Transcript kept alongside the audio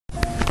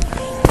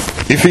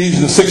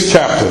Ephesians 6th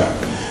chapter,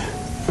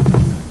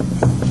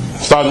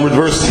 starting with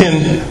verse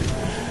 10,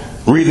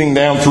 reading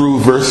down through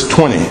verse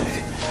 20.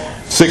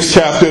 6th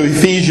chapter of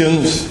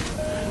Ephesians,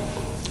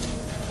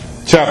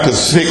 chapter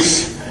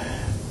 6,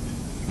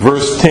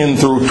 verse 10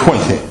 through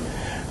 20.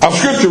 Our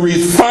scripture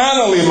reads,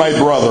 "Finally, my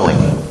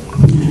brethren,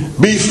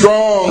 be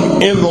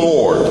strong in the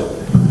Lord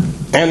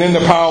and in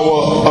the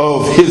power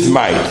of his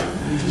might.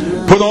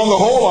 Put on the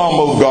whole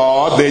armor of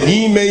God, that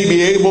ye may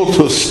be able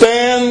to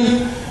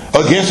stand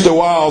against the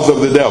wiles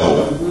of the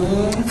devil.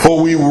 For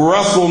we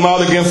wrestle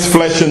not against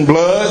flesh and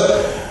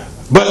blood,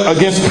 but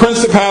against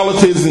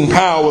principalities and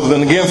powers,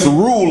 and against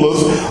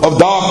rulers of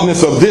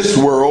darkness of this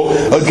world,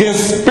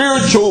 against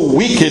spiritual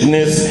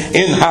wickedness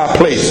in high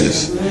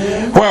places.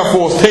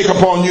 Wherefore take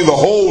upon you the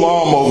whole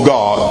armor of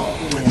God,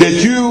 that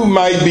you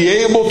might be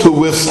able to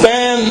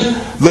withstand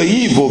the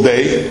evil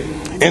day,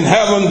 and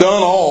having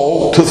done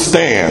all, to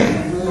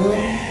stand.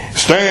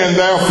 Stand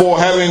therefore,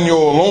 having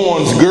your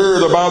loins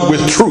girded about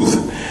with truth,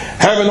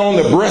 having on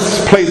the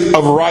breastplate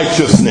of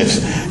righteousness,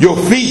 your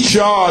feet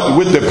shod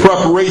with the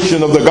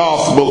preparation of the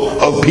gospel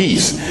of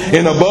peace,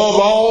 and above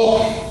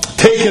all,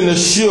 taking the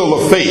shield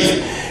of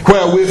faith,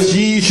 wherewith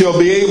ye shall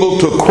be able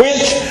to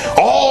quench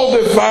all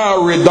the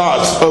fiery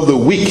darts of the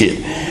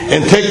wicked,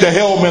 and take the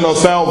helmet of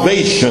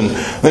salvation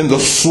and the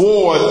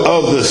sword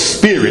of the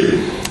Spirit,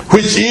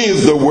 which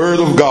is the word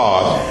of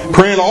God,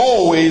 praying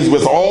always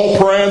with all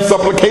prayer and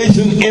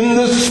supplication in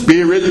the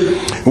Spirit,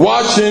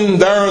 watching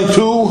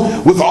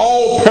thereunto with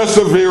all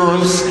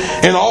perseverance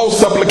and all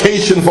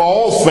supplication for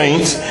all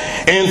saints,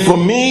 and for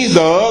me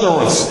the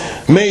utterance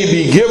may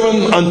be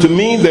given unto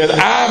me, that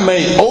I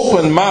may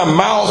open my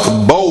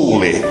mouth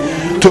boldly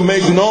to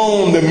make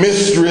known the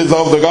mysteries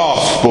of the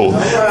gospel,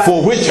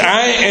 for which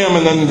I am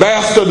an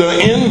ambassador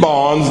in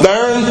bonds,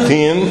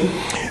 therein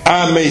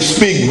I may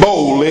speak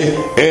boldly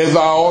as I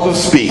ought to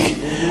speak.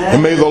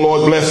 And may the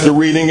Lord bless the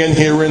reading and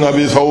hearing of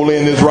his holy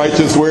and his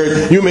righteous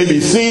word. You may be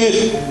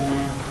seated.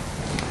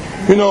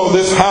 You know,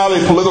 this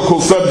highly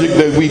political subject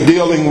that we're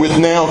dealing with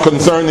now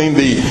concerning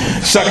the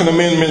Second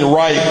Amendment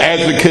right,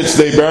 advocates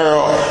they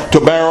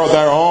bear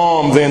their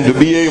arms and to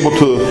be able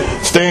to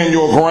stand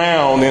your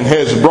ground, and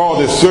has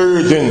brought a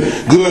surge in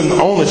gun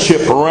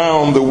ownership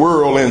around the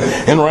world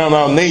and around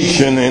our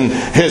nation, and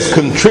has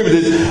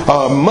contributed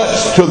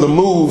much to the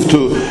move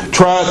to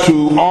try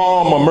to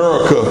arm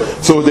America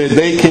so that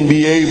they can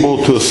be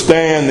able to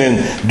stand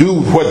and do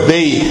what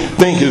they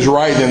think is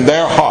right in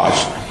their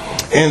hearts.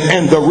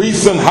 And the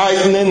recent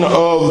heightening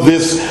of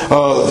this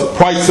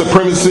white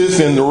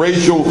supremacist and the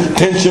racial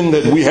tension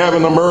that we have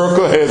in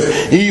America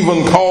has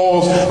even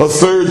caused a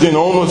surge in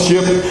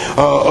ownership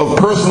of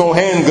personal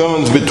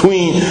handguns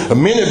between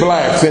many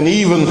blacks and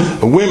even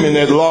women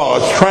at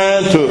large,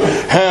 trying to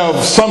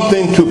have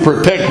something to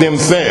protect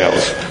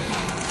themselves.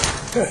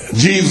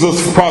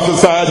 Jesus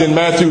prophesied in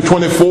Matthew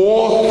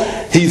 24.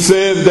 He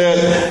said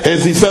that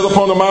as he sat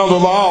upon the Mount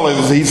of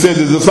Olives, he said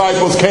the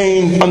disciples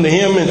came unto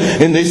him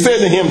and they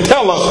said to him,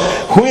 "Tell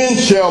us, when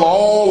shall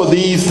all of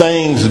these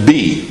things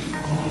be?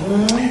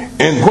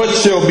 And what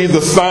shall be the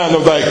sign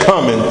of thy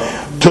coming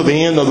to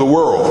the end of the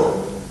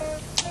world?"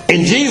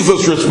 In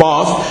Jesus'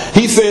 response,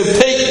 he says,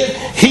 "Take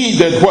heed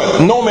that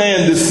what? No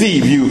man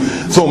deceive you.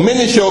 So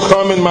many shall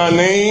come in my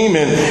name,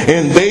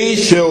 and they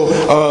shall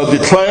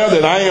declare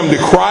that I am the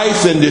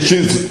Christ, and they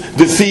shall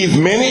deceive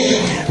many."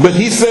 But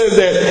he says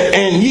that,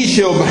 "And ye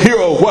shall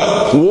hear of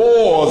what?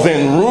 Wars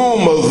and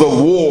rumors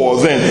of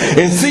wars,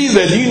 and see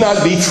that ye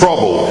not be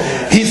troubled."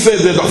 He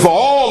says that for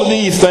all of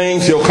these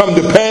things shall come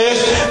to pass,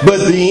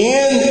 but the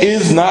end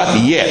is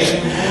not yet.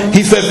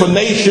 He said, "For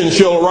nation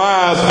shall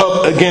rise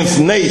up against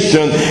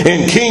nation,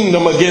 and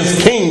kingdom against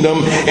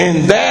kingdom,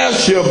 and there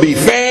shall be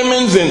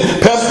famines and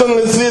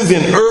pestilences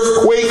and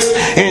earthquakes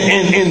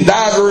and in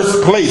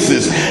diverse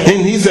places."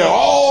 And he said,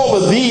 all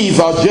of these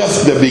are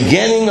just the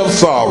beginning of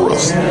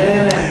sorrows.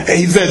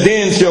 He said,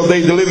 "Then shall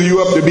they deliver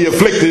you up to be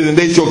afflicted, and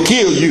they shall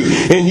kill you,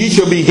 and ye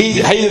shall be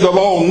hated of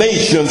all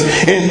nations,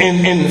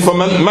 and for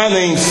my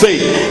name's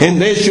sake.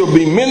 And there shall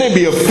be many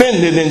be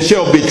offended, and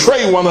shall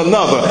betray one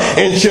another,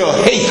 and shall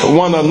hate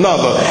one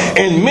another.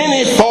 And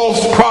many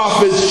false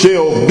prophets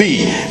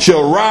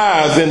shall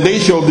rise, and they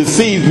shall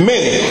deceive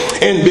many.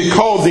 And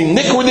because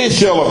iniquity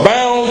shall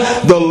abound,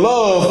 the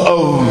love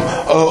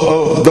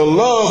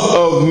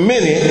of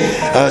many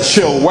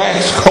shall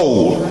wax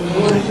cold.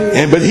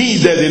 But he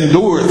that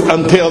endureth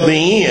until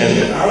the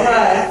end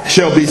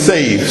shall be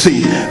saved."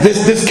 See,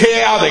 this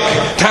chaotic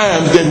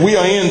time that we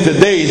are in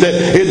today, that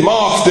it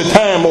marks the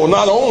time, or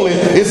not only,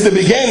 it's the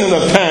beginning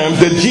of times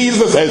that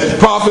Jesus has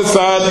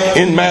prophesied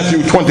in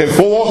Matthew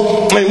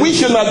 24. And we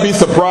should not be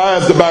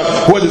surprised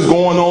about what is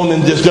going on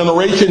in this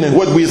generation and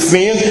what we're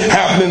seeing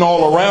happening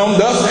all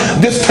around us.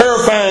 This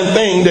terrifying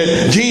thing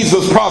that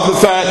Jesus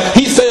prophesied,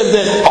 he said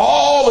that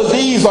all of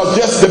these are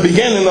just just the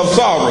beginning of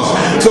sorrows.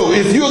 So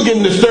if you're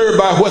getting disturbed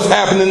by what's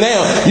happening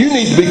now, you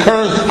need to be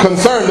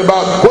concerned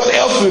about what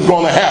else is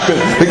going to happen,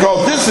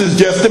 because this is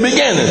just the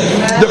beginning.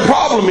 The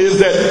problem is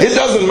that it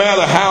doesn't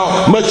matter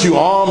how much you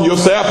arm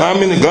yourself, how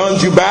many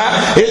guns you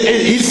buy.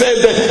 He said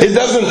that it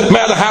doesn't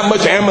matter how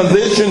much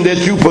ammunition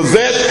that you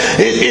possess.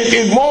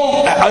 It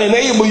won't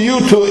enable you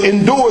to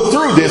endure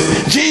through this.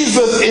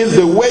 Jesus is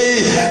the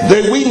way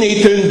that we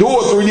need to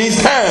endure through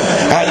these times.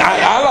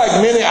 I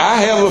like many, I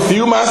have a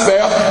few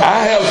myself.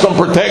 I have some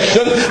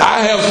protection.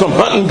 I have some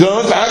hunting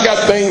guns. I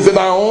got things that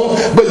I own.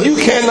 But you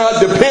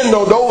cannot depend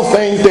on those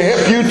things to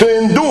help you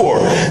to endure.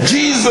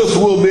 Jesus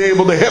will be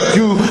able to help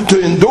you to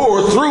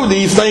endure through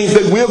these things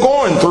that we're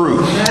going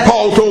through.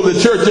 Paul told the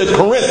church at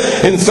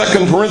Corinth in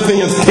 2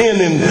 Corinthians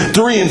 10 and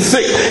 3 and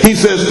 6, he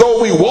says,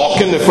 though we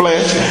walk in the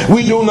flesh,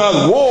 we do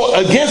not war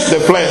against the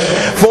flesh,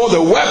 for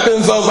the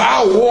weapons of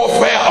our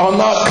warfare are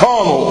not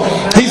carnal.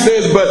 He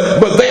says,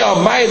 but they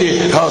are mighty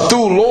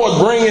through Lord,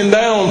 bringing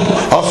down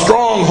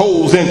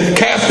strongholds and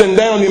casting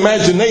down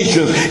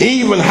imaginations,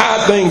 even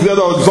high things that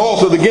are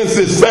exalted against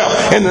itself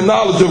and the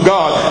knowledge of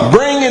God,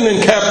 bringing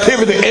in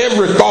captivity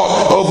every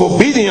thought of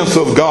obedience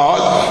of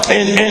God,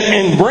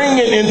 and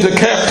bringing into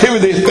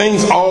captivity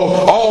things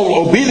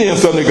all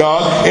obedience unto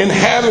God, and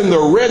having the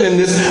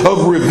readiness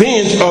of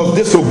revenge of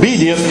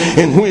disobedience,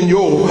 and when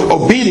your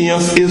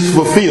obedience is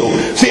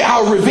fulfilled. See,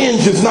 our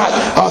revenge is not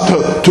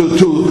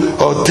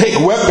to take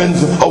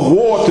weapons of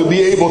war to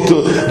be able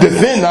to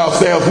defend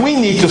ourselves. We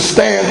need to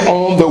stand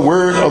on the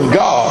word of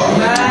God.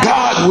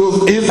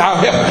 God is our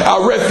help,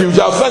 our refuge.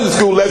 Our Sunday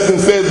school lesson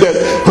says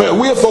that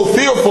we're so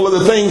fearful of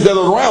the things that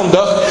are around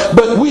us,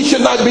 but we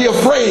should not be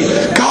afraid.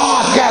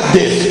 God got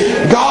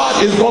this.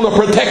 God is going to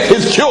protect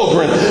his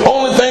children.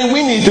 Only thing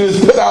we need to do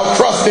is put our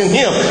trust in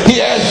him.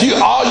 He asks you,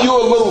 are you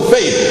a little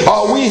faith?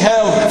 We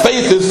have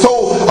faith that's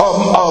so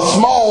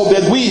small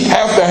that we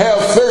have to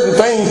have certain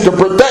things to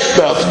protect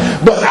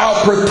us. But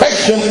our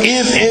protection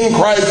is in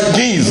Christ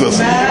Jesus.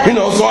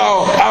 So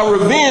our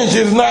revenge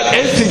is not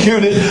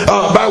executed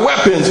by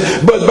weapons,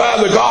 but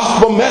by the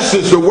gospel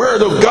message, the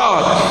word of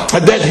God,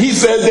 that he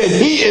said that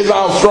he is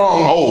our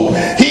stronghold.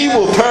 He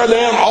will tear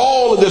down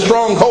all of the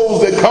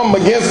strongholds that come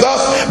against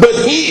us, but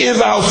he is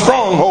our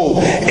stronghold.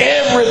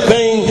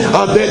 Everything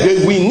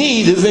that we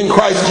need is in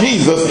Christ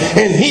Jesus,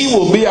 and he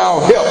will be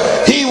our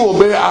help. He will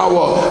be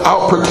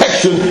our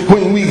protection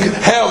when we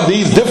have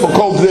these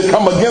difficulties that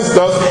come against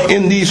us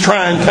in these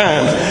trying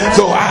times.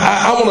 So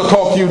I want to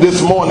talk to you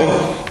this morning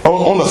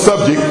on the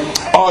subject,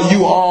 are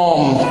you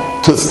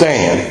armed to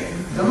stand?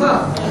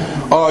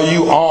 Are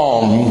you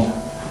armed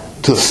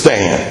to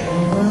stand?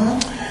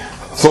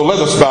 So let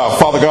us bow.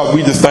 Father God,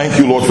 we just thank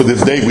you, Lord, for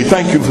this day. We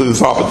thank you for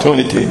this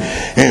opportunity,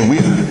 and we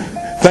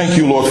thank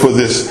you, Lord, for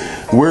this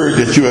word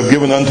that you have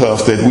given unto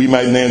us, that we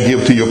might now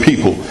give to your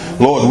people.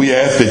 Lord, we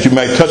ask that you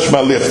might touch my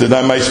lips, that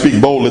I might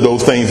speak boldly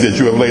those things that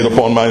you have laid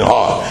upon my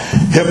heart.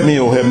 Help me,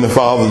 O Heavenly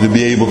Father, to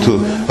be able to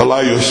allow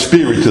your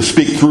Spirit to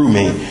speak through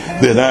me,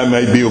 that I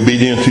might be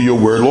obedient to your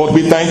word. Lord,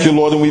 we thank you,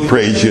 Lord, and we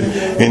praise you.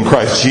 In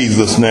Christ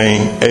Jesus'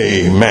 name,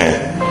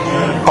 amen.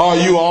 Are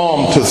you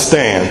armed to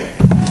stand?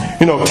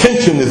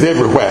 Tension is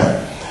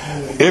everywhere.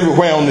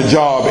 Everywhere on the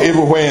job,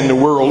 everywhere in the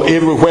world,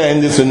 everywhere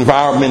in this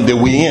environment that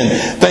we're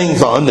in,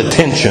 things are under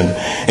tension.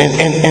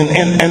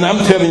 And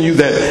I'm telling you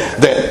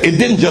that it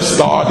didn't just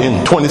start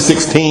in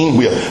 2016.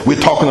 We're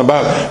talking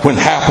about when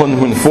the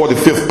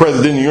 45th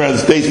President of the United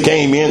States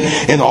came in,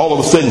 and all of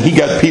a sudden he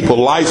got people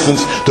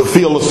licensed to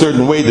feel a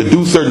certain way, to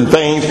do certain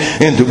things,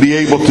 and to be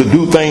able to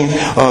do things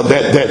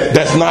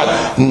that's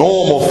not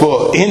normal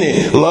for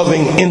any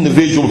loving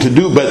individual to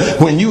do.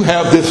 But when you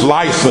have this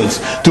license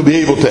to be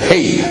able to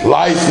hate,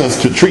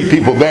 license to treat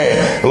people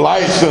bad,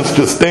 license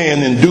to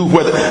stand and do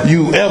what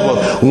you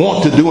ever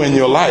want to do in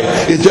your life,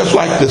 it's just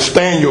like to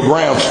stand your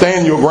ground.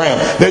 Stand your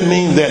ground. That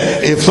means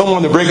that if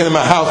someone is breaking in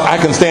my house, I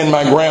can stand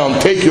my ground,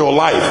 take your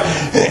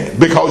life,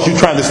 because you're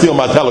trying to steal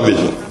my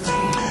television.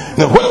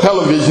 Now, what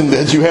television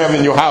that you have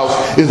in your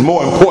house is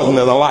more important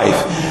than a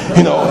life?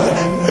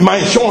 My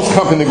insurance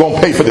company is going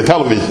to pay for the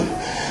television.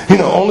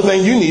 Only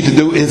thing you need to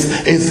do is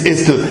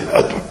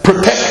to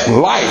protect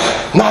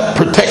life, not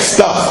protect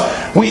stuff.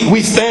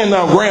 We stand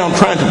our ground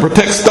trying to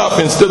protect stuff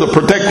instead of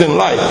protecting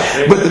life.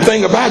 But the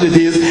thing about it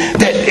is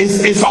that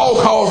it's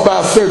all caused by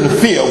a certain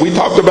fear. We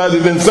talked about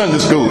it in Sunday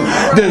school.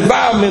 The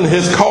environment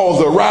has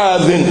caused a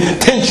rise in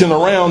tension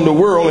around the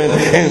world,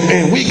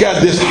 and we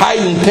got this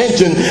heightened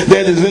tension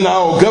that is in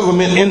our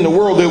government, in the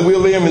world that we're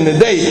living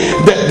today,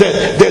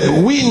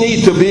 that we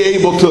need to be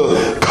able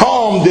to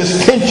calm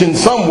this tension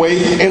some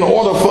way in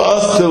order for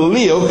us to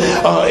live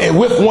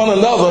with one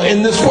another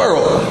in this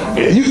world.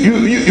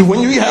 When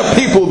you have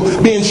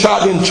people being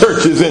shot in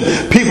churches,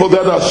 and people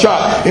that are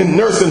shot in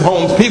nursing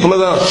homes, people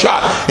that are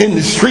shot in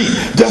the street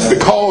just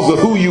because of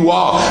who you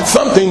are,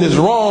 something is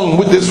wrong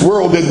with this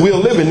world that we're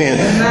living in.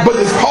 But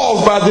it's caused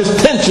caused by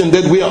this tension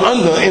that we are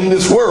under in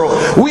this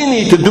world. We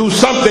need to do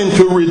something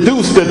to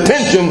reduce the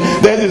tension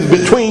that is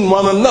between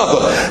one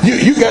another.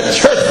 You got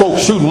church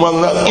folks shooting one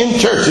another in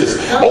churches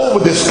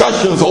over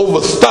discussions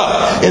over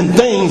stuff and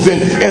things,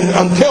 and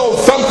until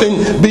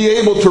something be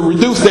able to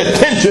reduce that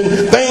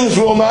tension, things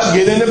will not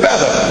get any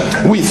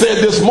better. We said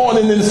this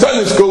morning in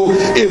Sunday school,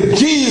 if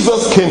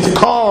Jesus can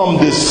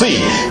calm the sea,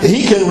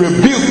 he can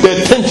rebuke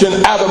that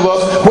tension out of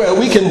us, where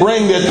we can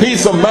bring that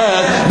peace of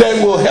mind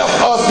that will help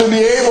us to be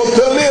able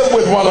to live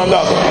with one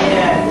another.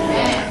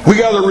 We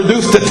got to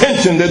reduce the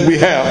tension that we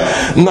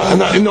have. And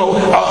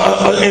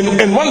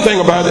one thing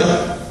about it,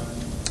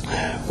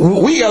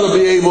 we got to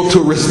be able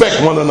to respect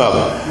one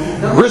another.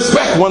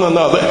 Respect one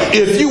another.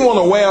 If you want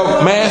to wear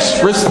a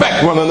mask,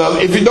 respect one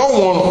another. If you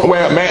don't want to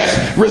wear a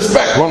mask,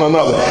 respect one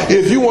another.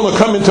 If you want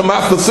to come into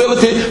my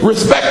facility,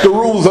 respect the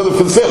rules of the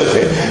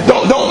facility.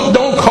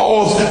 Don't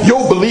cause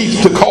your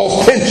beliefs to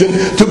cause tension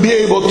to be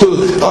able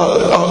to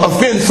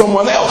offend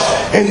someone else.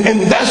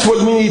 And that's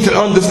what we need to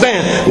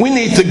understand. We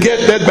need to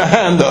get that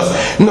behind us.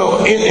 In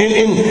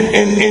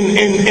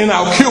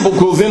our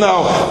cubicles, in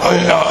our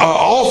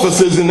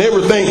offices and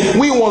everything,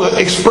 we want to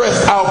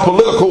express our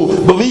political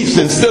beliefs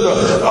instead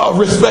of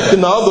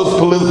respecting the other's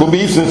political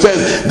beliefs, and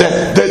says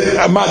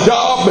that my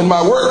job and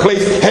my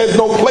workplace has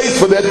no place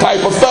for that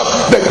type of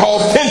stuff that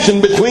causes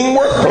tension between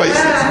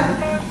workplaces.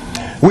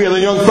 We had a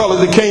young fellow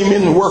that came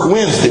in to work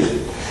Wednesday,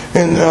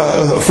 and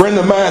a friend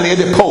of mine,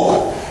 Eddie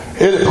Pope,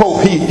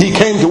 he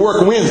came to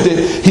work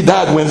Wednesday. He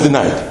died Wednesday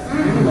night.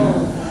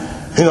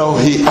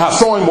 I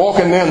saw him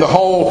walking there in the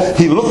hall.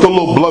 He looked a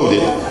little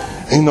bloated.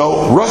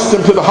 Rushed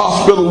him to the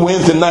hospital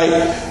Wednesday night.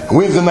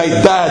 Wednesday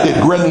night died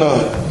at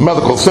Gretna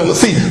Medical Center.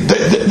 See,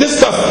 this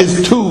stuff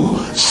is too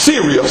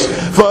serious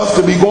for us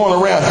to be going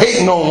around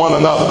hating on one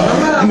another.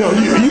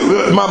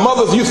 My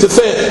mother used to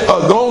say,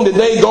 gone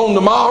today, gone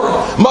tomorrow.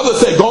 Mother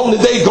said, gone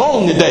today,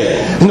 gone today.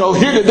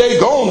 Here today,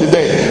 gone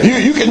today.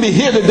 You can be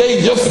here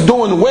today just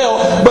doing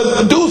well,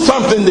 but do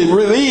something to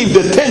relieve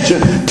the tension.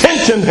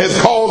 Tension has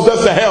caused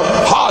us to have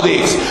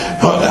heartaches,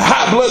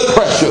 high blood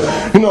pressure,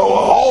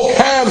 all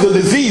kinds of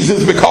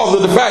diseases because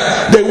of the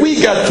fact that we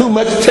got too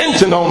much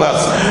tension on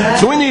us.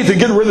 So we need to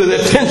get rid of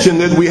that tension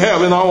that we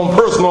have in our own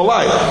personal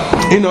life.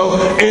 And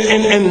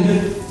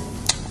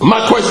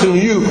my question to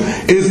you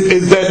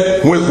is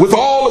that with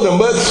all of the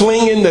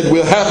mudslinging that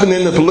will happen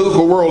in the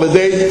political world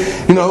today,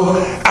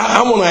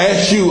 I want to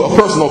ask you a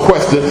personal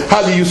question.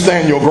 How do you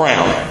stand your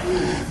ground?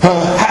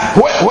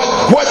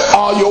 What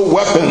are your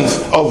weapons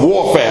of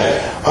warfare?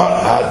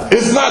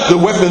 It's not the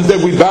weapons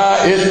that we buy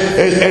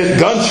at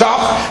gun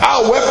shops.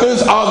 Our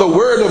weapons are the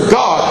Word of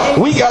God.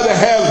 We got to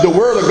have the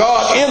Word of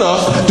God in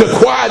us to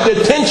quiet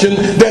the tension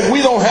that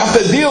we don't have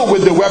to deal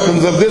with the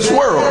weapons of this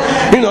world.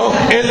 And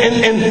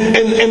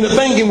the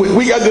thing,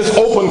 we got this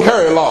open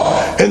carry law.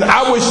 And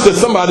I wish that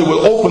somebody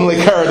would openly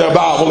carry their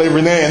Bible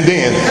every now and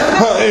then.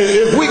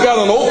 If we got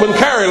an open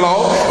carry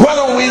law, why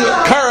don't we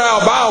carry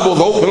our Bibles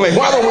openly?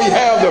 Why don't we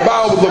have the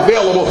Bibles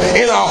available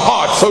in our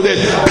hearts so that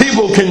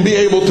people can be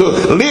able to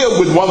live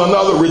with one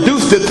another,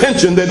 reduce the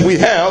tension that we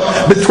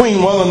have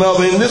between one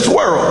another in this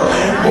world?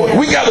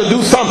 We got to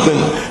do something,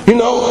 in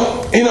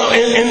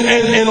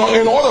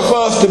order for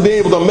us to be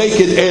able to make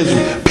it as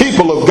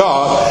people of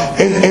God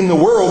in the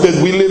world that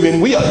we live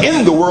in. We are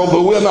in the world,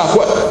 but we're not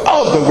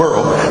of the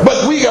world.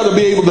 But we got to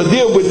be able to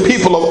deal with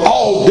people of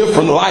all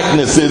different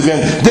likenesses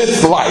in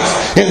this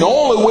life. And the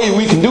only way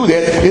we can do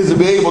that is to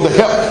be able to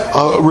help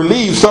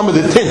relieve some of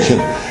the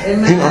tension.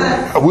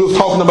 We were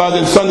talking about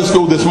it in Sunday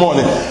school this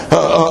morning.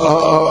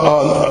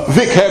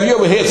 Vic, have you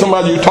ever had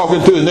somebody you're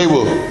talking to and they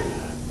were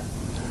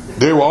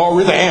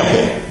already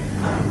amping?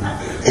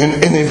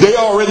 And if they're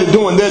already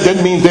doing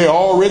that means they're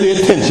already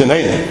at tension,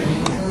 ain't it?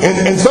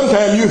 And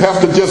sometimes you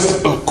have to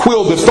just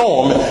quill the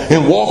storm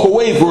and walk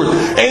away for it.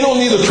 Ain't no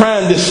need to try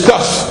and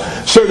discuss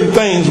certain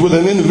things with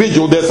an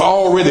individual that's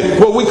already,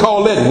 what we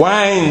call that,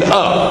 wind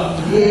up.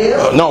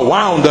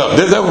 Wound up.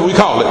 That's what we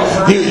call it.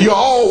 You're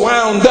all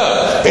wound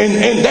up.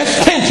 And that's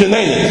tension,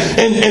 ain't it?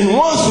 And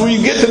once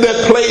you get to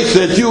that place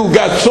that you've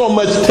got so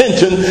much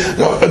tension,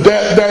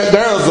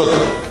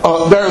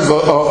 there's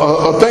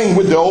a thing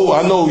with the old,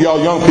 I know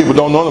y'all young people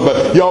don't know it,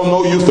 but y'all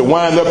know you used to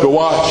wind up the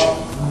watch.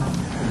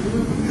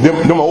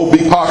 Them old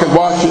big pocket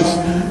watches,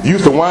 you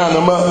used to wind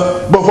them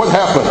up. But what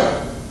happened?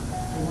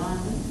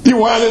 You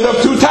wind it up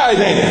too tight,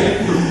 ain't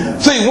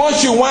it? See,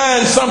 once you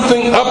wind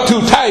something up too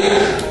tight,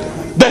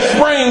 that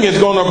spring is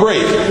going to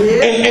break.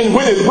 And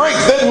when it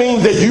breaks, that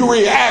means that you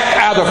react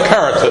out of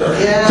character.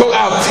 So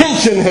our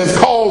tension has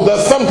caused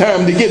us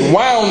sometimes to get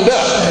wound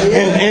up.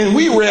 And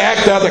we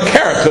react out of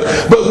character.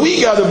 But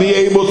we got to be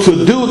able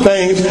to do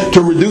things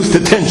to reduce the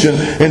tension.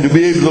 tension and to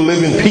be able to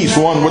live in peace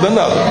one with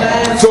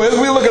another. So as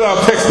we look at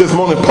our text this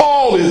morning,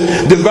 Paul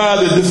has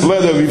divided this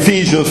letter of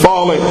Ephesians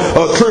following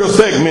a clear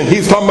segment.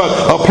 He's talking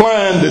about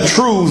applying the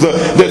truths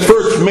that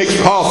first makes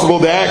possible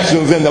the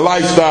actions and the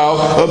lifestyle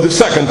of the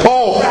second.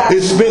 Paul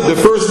has spent the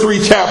first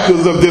 3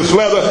 chapters of this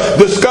letter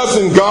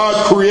discussing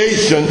God's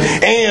creation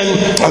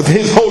and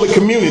his holy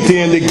community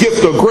and the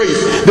gift of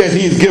grace that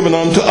he's given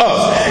unto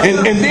us.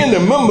 And then the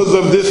members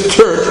of this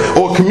church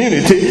or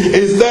community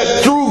is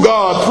that through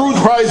God,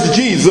 through Christ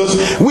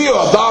Jesus, we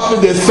are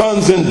adopted as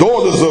sons and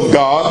daughters of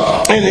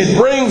God, and it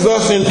brings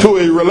us into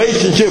a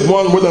relationship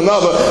one with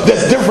another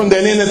that's different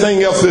than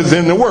anything else is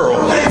in the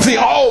world. See,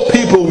 all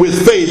people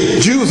with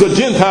faith, Jews or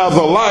Gentiles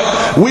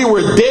alike, we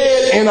were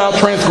dead in our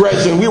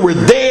transgression. We were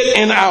dead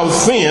in our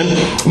sin,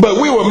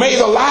 but we were made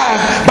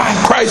alive by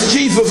Christ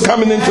Jesus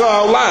coming into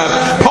our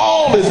lives.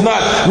 Paul is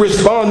not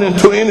responding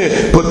to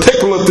any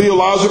particular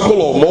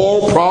theological or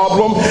moral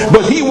problem,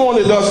 but he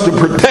wanted us to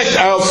protect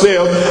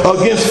ourselves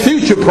against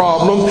future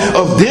problems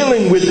of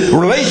dealing with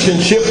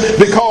relationships,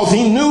 because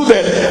he knew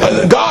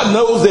that God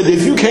knows that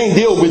if you can't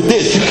deal with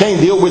this, you can't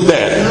deal with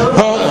that.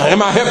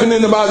 Am I helping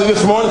anybody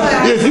this morning?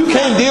 If you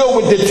can't deal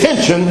with the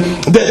tension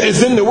that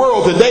is in the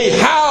world today,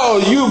 how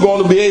are you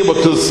going to be able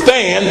to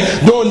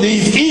stand during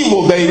these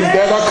evil days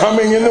that are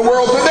coming in the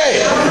world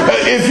today?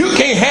 If you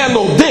can't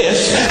handle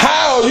this,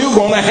 how are you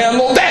going to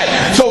handle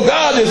that? So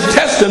God is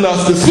testing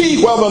us to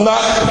see whether or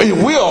not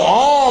we are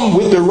armed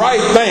with the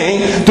right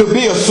thing to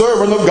be a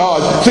servant of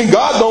God. See,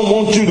 God don't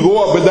want you to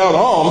go up without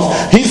arms.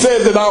 He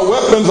said that our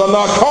weapons are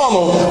not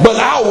carnal, but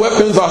our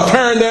weapons are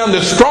tearing down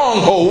the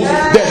strongholds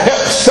that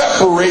help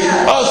separate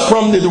us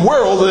from the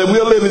world that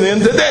we're living in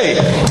today.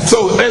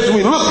 So as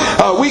we look,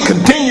 we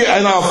continue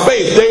in our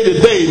faith day to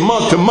day,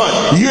 month to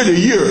month, year to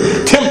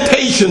year.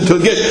 Temptation to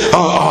get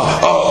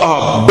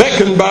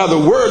beckoned by the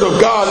word of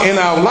God in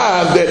our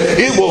lives, that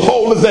it will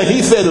hold us. And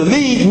he said,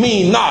 lead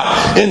me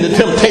not into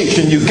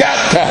temptation. You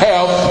got to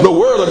have the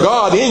word of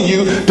God in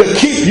you to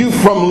keep you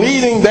from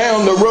leading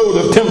down the road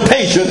of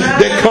temptation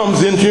that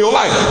comes into your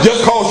life.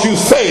 Just cause you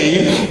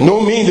saved,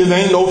 no means there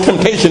ain't no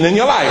temptation in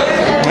your life.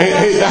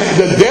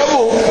 The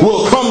devil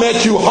will come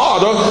at you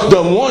harder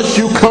than once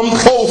you come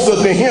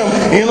closer to him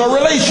in a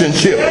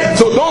relationship.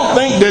 So don't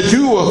think that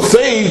you are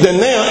saved and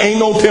now ain't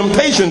no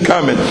temptation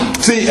coming.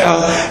 See,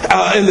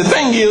 and the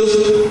thing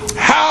is,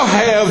 how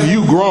have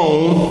you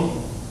grown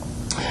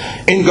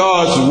in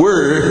God's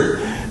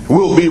word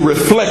will be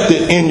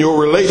reflected in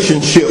your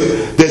relationship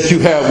that you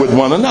have with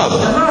one another.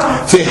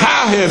 See,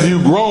 how have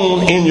you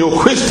grown in your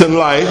Christian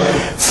life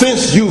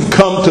since you've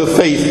come to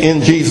faith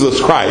in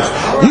Jesus Christ?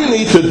 You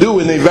need to do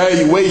an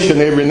evaluation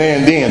every now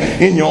and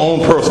then in your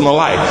own personal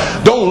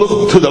life. Don't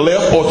look to the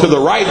left or to the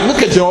right.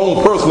 Look at your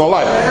own personal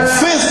life.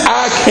 Since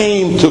I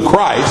came to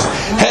Christ,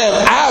 have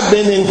I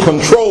been in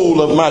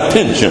control of my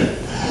tension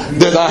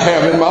that I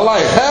have in my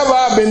life? Have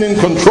I been in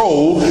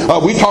control?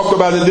 We talked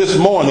about it this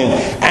morning.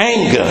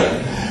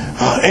 Anger.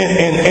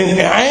 And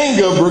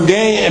anger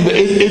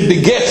it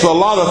begets a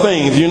lot of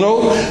things, you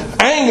know.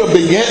 Anger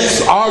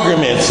begets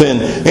arguments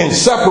and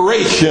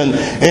separation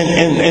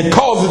and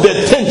causes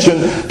that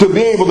tension to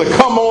be able to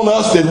come on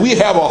us that we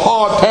have a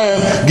hard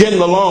time getting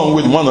along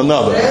with one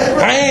another.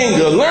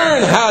 Anger,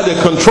 learn how to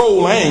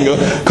control anger,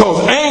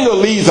 because anger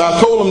leads,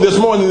 I told them this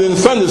morning in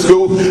Sunday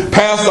school,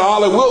 Pastor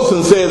Olive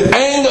Wilson said,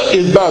 anger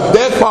is about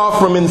that far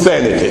from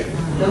insanity.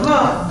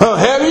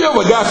 Have you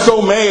ever got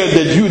so mad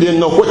that you didn't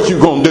know what you're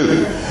going to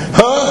do?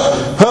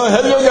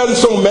 Have you ever gotten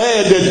so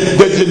mad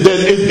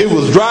that it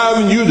was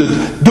driving you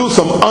to do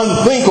some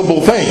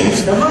unthinkable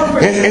things?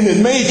 And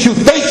it made you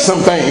think some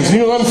things. You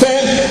know what I'm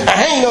saying?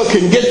 Anger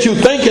can get you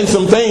thinking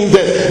some things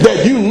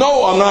that you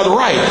know are not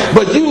right.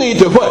 But you need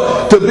to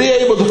what? To be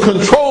able to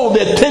control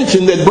that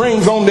tension that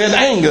brings on that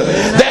anger.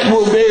 That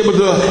will be able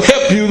to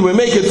help you to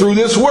make it through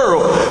this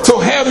world. So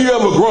have you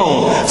ever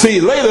grown?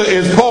 See, later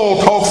as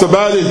Paul talks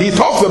about it, he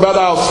talks about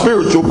our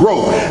spiritual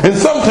growth. And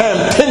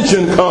sometimes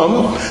tension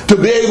comes to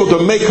be able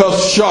to make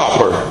us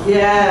sharper.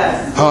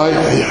 Yes.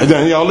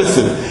 Y'all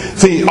listen.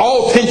 See,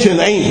 all tension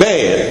ain't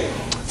bad.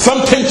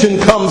 Some tension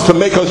comes to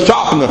make us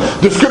sharper.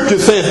 The scripture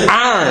says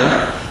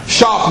iron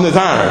sharpens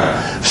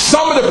iron.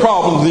 Some of the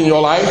problems in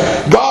your life,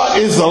 God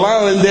is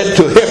allowing that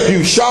to help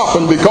you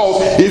sharpen,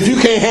 because if you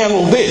can't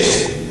handle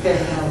this,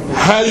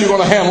 how are you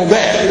going to handle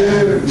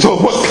that? So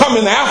what's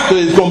coming after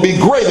is going to be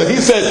greater. He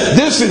said,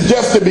 this is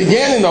just the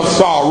beginning of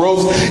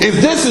sorrows. If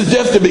this is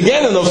just the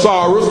beginning of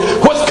sorrows,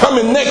 what's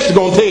coming next is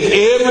going to take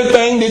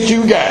everything that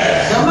you got.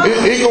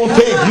 It's going to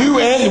take you,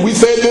 and we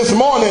said this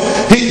morning,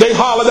 they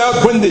hollered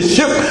out when the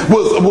ship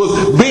was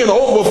being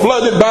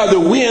overflooded by the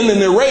wind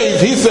and the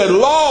rage. He said,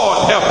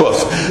 Lord, help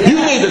us.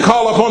 You need to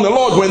call upon the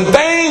Lord. When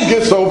things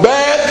get so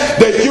bad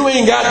that you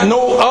ain't got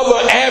no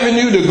other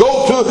avenue to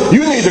go to,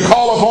 you need to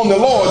call upon the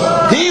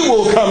Lord. He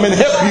will come and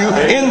help you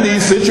in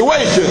these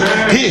situations.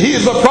 He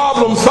is a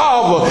problem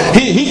solver.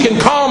 He can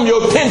calm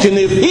your tension.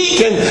 If he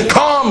can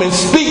calm and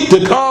speak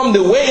to calm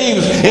the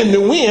waves and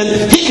the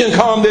wind, he can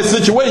calm that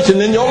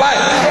situation in your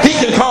life. He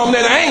can calm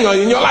that anger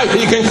in your life.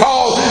 He can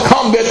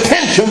calm that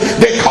tension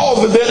that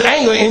causes that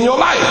anger in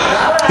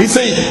You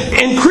see,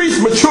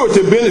 increased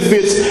maturity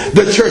benefits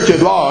the church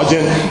at large,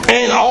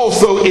 and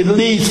also it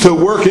leads to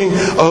working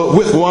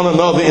with one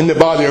another in the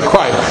body of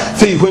Christ.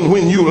 See,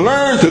 when you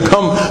learn to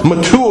come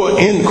mature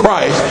in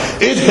Christ,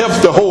 it helps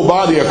the whole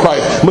body of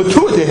Christ.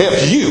 Maturity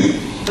helps you.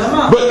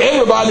 But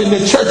everybody in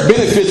the church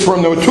benefits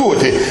from the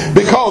maturity,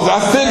 because I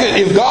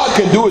figure if God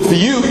can do it for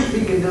you,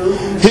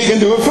 He can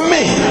do it for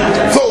me.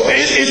 So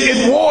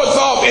it wards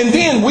off, and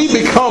then we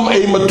become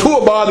a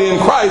mature body in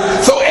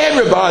Christ, so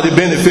everybody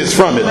benefits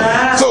from it.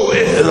 So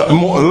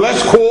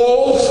less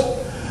quarrels,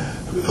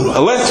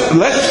 less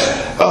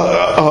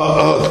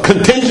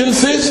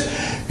contingencies,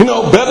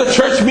 better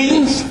church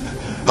meetings.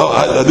 Did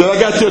I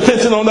got your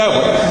attention on that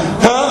one?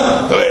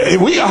 Huh?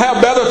 We'll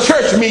have better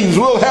church meetings.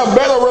 We'll have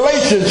better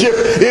relationship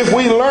if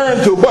we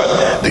learn to what?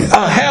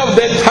 Have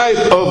that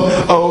type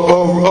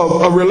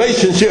of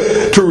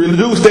relationship to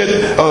reduce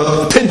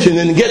that tension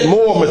and get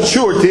more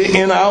maturity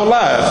in our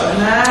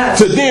lives.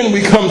 So then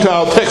we come to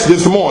our text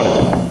this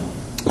morning.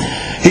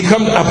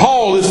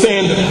 Paul is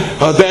saying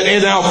that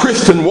in our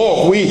Christian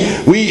walk we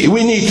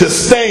need to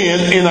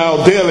stand in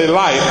our daily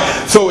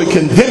life so it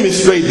can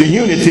demonstrate the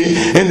unity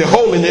and the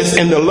holiness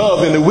and the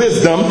love and the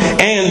wisdom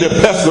and the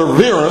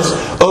perseverance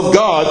of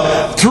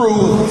God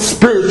through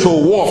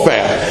spiritual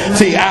warfare.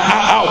 See,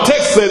 our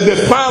text says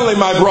that finally,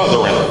 my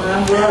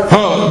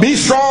brethren, be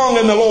strong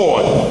in the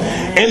Lord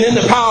and in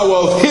the power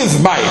of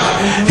His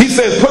might. He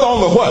says, put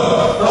on the what?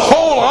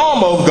 Whole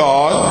armor of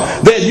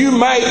God, that you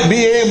might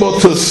be able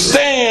to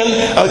stand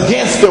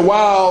against the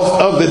wiles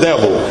of the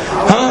devil.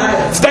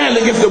 Stand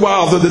against the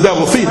wiles of the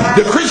devil. See,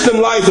 the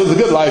Christian life is a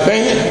good life,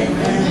 ain't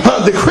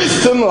it? The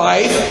Christian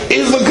life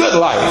is a good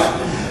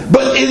life.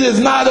 But it is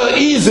not an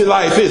easy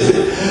life, is it?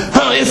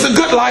 It's a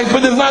good life,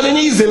 but it's not an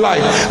easy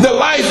life. The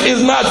life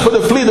is not for the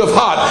fleet of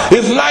heart.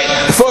 It's not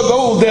for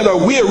those that are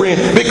weary,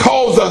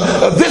 because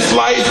this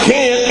life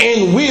can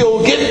and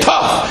will get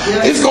tough.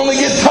 It's going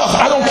to get tough.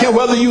 I don't care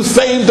whether you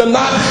saved or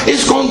not.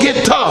 It's going to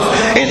get tough.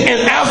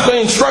 And after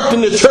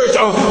instructing the church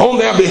on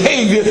their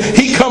behavior,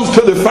 he comes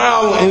to the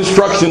final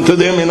instruction to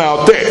them in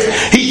our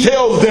text. He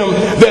tells them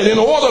that in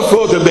order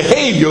for to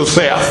behave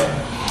yourself,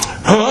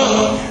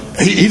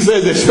 he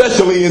says,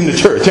 especially in the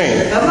church,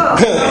 ain't it?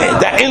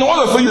 That in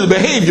order for you to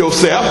behave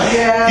yourself,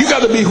 you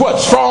got to be what?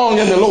 Strong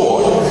in the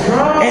Lord.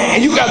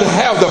 And you got to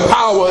have the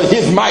power of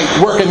His might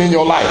working in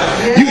your life.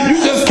 You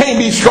just can't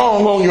be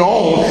strong on your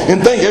own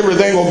and think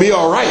everything will be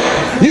all right.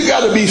 You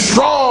got to be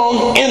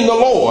strong in the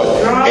Lord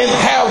and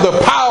have the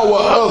power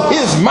of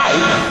His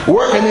might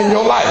working in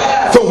your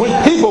life. So when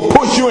people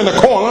push you in the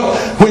corner,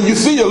 when you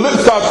see your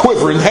lips start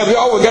quivering, have you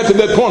always got to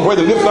that point where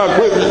the lips start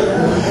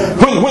quivering?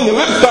 When the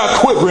lips start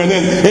quivering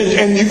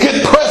and you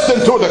get pressed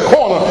into the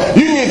corner,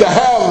 you need to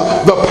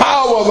have the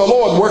power of the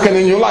Lord working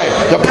in your life,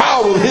 the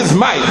power of His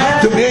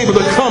might to be able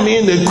to come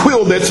in and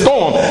quell that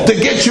storm, to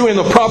get you in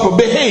the proper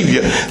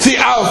behavior. See,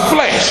 our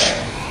flesh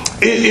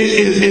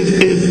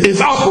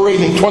is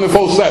operating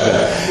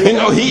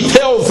 24/7. He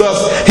tells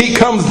us, he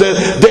comes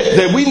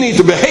that we need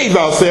to behave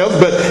ourselves,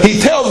 but he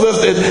tells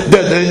us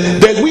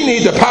that we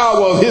need the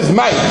power of His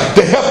might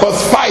to help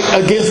us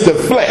fight against the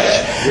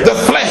flesh. The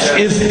flesh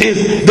is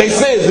they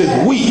say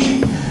is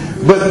weak,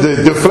 but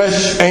the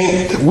flesh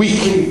ain't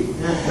weak.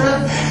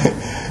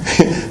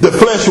 The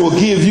flesh will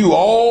give you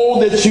all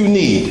that you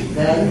need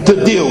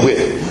to deal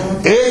with.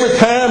 Every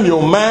time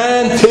your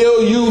mind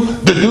tells you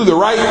to do the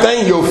right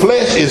thing, your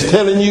flesh is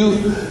telling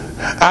you,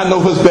 I know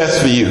what's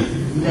best for you.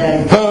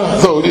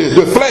 So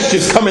the flesh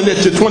is coming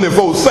at you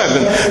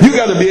 24/7. You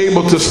got to be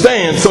able to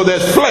stand. So that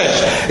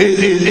flesh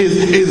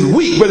is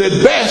weak, but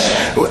at best.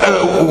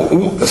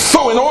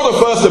 So in order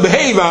for us to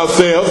behave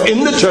ourselves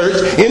in the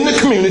church, in the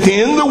community,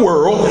 in the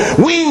world,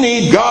 we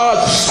need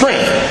God's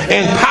strength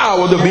and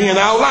power to be in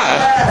our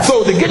lives.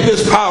 So to get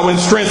this power and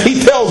strength,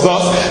 He tells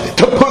us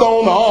to put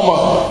on the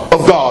armor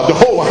of God.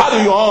 How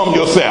do you arm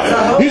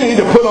yourself? You need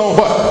to put on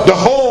what? The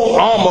whole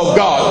armor of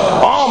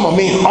God. Armor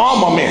means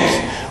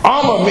armament.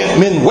 Armament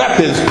means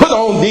weapons. Put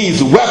on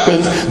these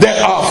weapons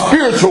that are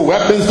spiritual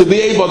weapons to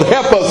be able to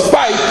help us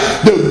fight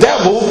the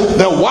devil,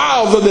 the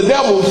wiles of the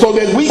devil, so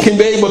that we can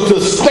be able to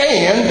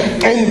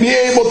stand and be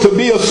able to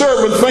be a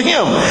servant for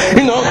Him.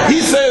 He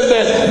says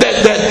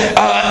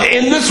that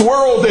in this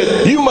world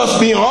that you must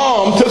be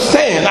armed to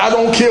stand. I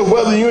don't care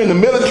whether you're in the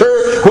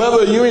military,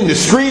 whether you're in the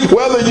street,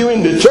 whether you're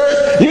in the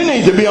church, you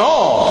need to be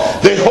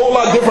armed. There's a whole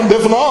lot of different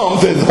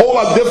arms, there's a whole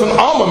lot of different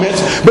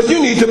armaments, but you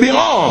need to be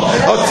armed.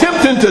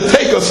 Attempting to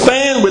take a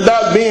stand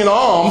without being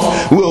armed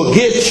will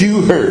get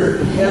you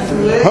hurt.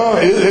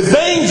 It's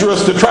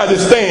dangerous to try to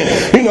stand.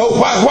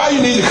 Why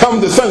you need to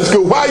come to Sunday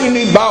school, why you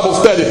need Bible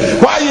study,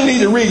 why you need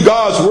to read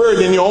God's Word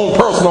in your own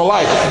personal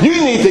life.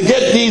 You need to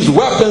get these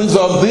weapons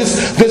of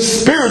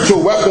this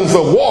spiritual weapons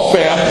of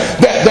warfare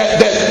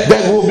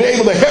that will be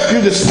able to help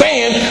you to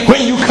stand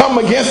when you come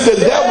against the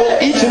devil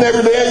each and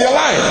every day of your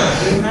life.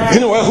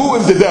 Who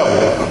is the devil?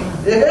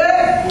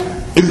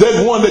 Is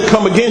that one that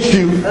come against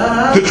you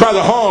to try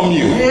to harm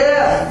you?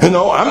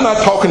 I'm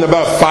not talking talking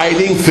about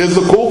fighting,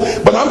 physical,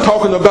 but I'm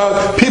talking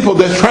about people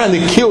that's trying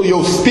to kill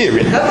your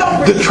spirit,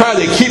 to try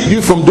to keep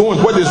you from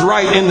doing what is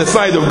right in the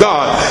sight of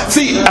God.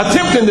 See,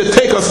 attempting to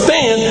take a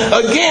stand,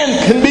 again,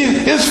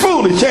 is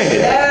foolish, ain't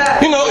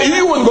it? You know,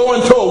 you wouldn't go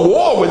into a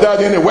war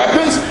without any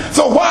weapons,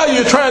 so why are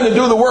you trying to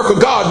do the work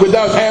of God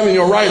without having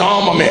your right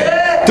armament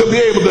to be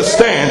able to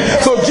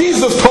stand? So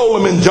Jesus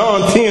told him in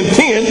John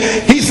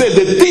 10:10, he said,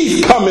 the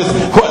thief cometh,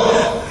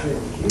 what?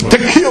 To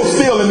kill,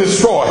 steal, and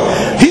destroy.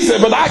 He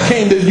said, but I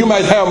came that you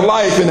might have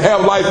life and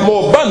have life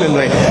more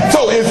abundantly.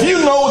 So if you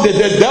know that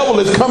the devil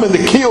is coming to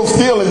kill,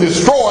 steal, and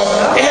destroy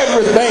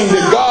everything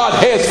that God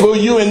has for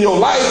you in your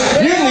life,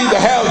 you need to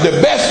have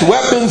the best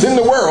weapons in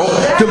the world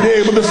to be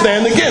able to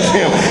stand against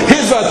him.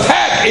 His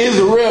attack is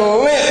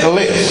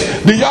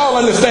relentless. Do y'all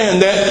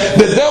understand that?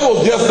 The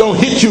devil just don't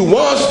hit you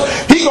once.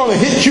 He's going to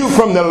hit you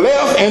from the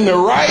left and the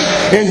right,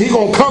 and he's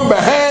going to come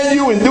behind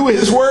you and do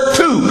his work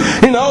too.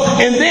 You know,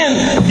 and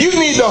then you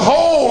need the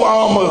whole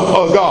armor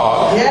of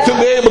God to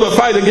be able to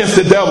fight against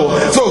the devil.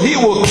 So he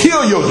will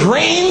kill your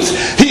dreams.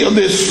 He'll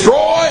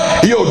destroy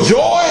your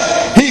joy.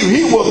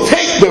 He will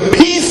take the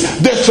peace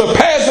that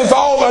surpasses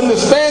all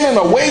understanding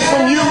away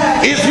from you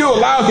if you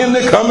allow him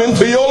to come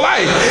into your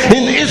life.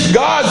 And it's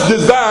God's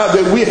desire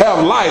that we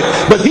have life.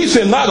 But he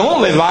said not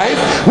only life,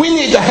 we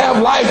need to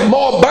have life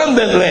more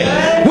abundantly.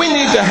 We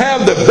need to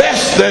have the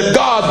best that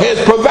God has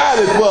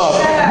provided for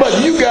us.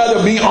 But you got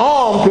to be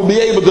armed to be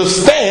able to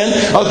stand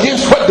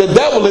against what the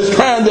devil is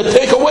trying to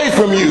take away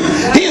from you.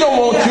 He don't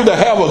want you to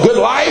have a good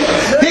life.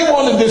 He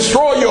want to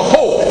destroy your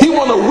hope. He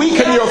want to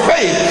weaken your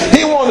faith.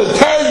 He want to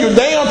tear you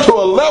down to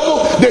a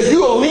level that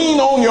you'll lean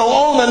on your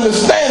own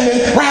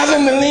understanding rather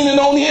than leaning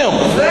on him.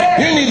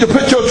 You need to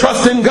put your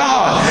trust in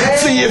God.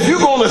 See, if you're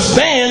going to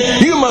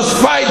stand, you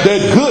must fight the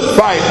good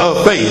fight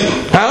of faith.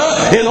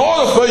 In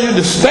order for you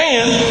to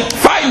stand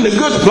fighting the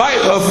good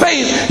fight of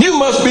faith, you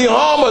must be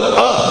armored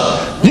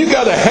up. You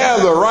got to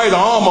have the right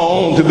armor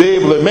on to be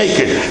able to make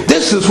it.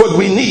 This is what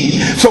we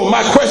need. So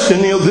my question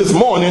is this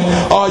morning,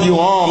 are you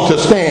armed to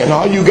stand?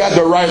 Are you got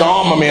the right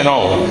armament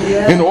on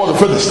in order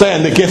for to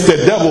stand against the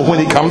devil when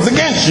he comes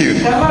against you?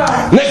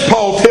 Next,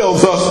 Paul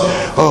tells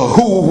us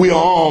who we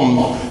are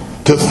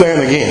armed to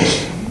stand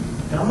against.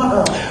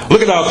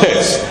 Look at our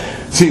text.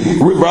 See,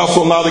 we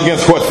wrestle not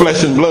against what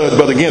flesh and blood,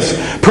 but against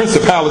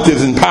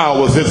principalities and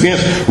powers,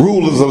 against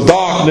rulers of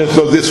darkness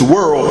of this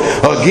world,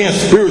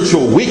 against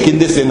spiritual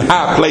wickedness in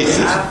high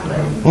places.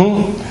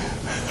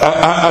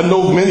 I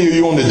know many of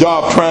you on the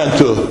job trying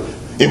to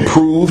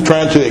improve,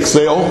 trying to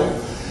excel.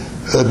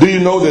 Do you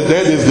know that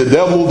is the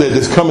devil that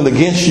is coming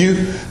against you,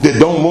 that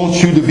don't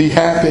want you to be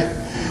happy,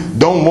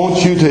 don't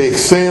want you to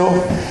excel?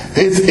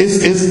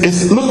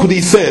 Look what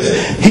he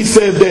says. He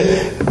says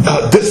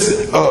that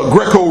this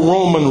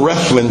Greco-Roman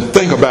wrestling,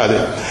 think about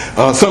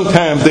it.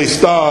 Sometimes they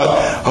start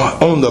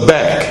on the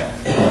back.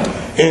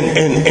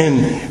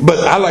 But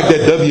I like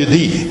that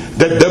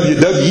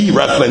WWE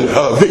wrestling.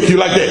 Vic, you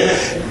like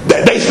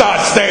that? They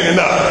start standing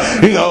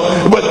up, you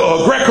know. But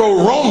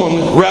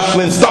Greco-Roman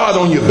wrestling start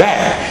on your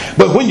back.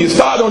 But when you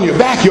start on your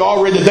back, you're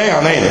already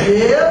down, ain't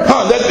it? Yeah.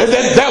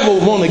 That devil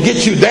want to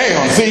get you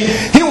down. See,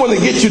 he want to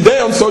get you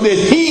down so that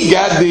he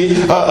got the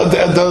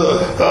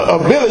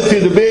ability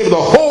to be able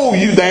to hold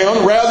you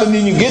down rather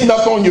than you getting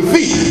up on your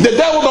feet. The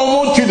devil don't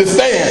want you to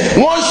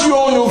stand. Once you're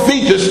on your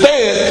feet to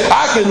stand,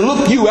 I can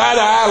look you eye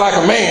to eye like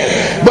a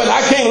man. But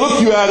I can't look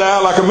you eye to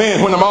eye like a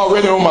man when I'm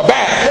already on my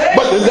back.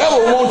 But the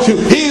devil wants you.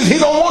 He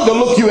don't want to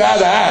look you eye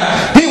to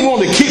eye. He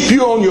want to keep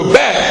you on your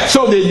back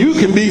so that you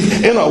can be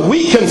in a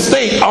weakened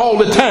state all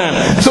the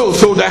time. So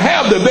to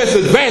have the best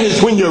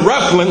advantage when you're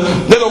wrestling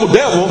that old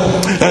devil,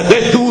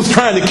 that dude's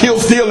trying to kill,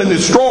 steal, and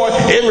destroy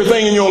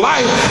everything in your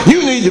life,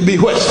 you need to be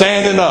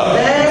standing up.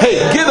 Hey,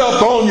 get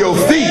up on your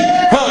feet.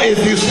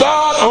 If you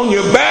start on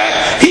your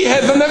back, he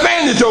has an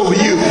advantage over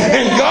you.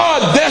 And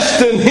God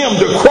destined him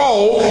to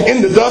crawl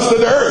in the dust of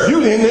the earth.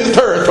 You're in his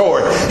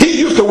territory. He's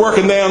used to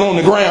working down on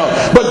the ground.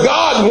 But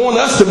God wants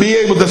us to be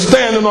able to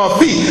stand on our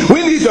feet.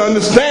 We need to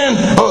understand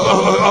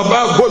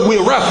about what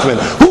we're wrestling.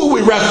 Who are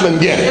we wrestling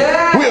against?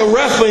 We are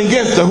wrestling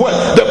against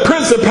the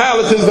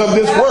principalities of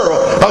this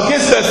world,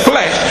 against that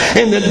flesh.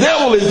 And the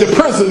devil is the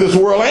prince of this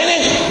world, ain't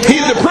it?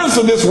 He's the prince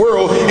of this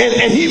world,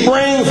 and he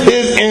brings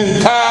his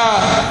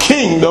entire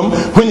kingdom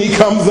when he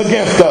comes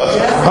against us.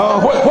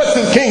 What's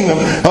his kingdom?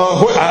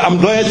 I'm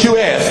glad you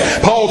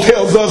asked. Paul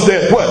tells us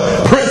that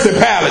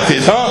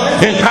principalities,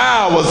 and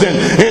powers, and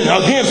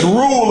against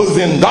rulers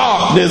in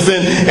darkness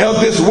and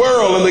of this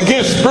world, and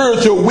against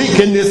spiritual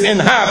wickedness in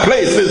high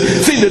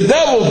places. See, the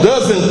devil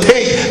doesn't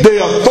take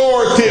the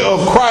authority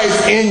of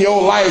Christ in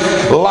your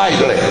life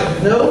lightly.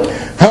 No.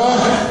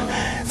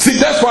 See,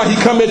 that's why he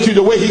come at you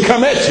the way he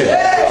come at you.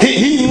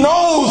 He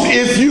knows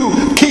if you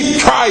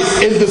keep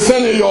Christ in the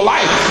center of your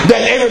life,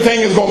 that everything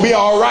is going to be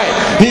all right.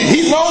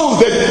 He knows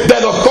that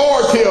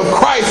authority of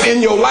Christ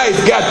in your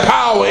life got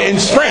power and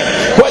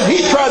strength. But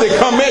he tried to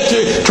come at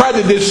you, try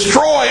to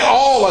destroy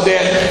all of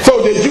that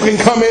so that you can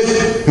come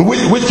in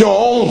with your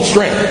own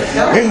strength.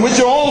 And with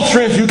your own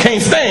strength, you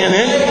can't stand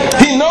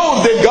in. He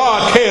knows that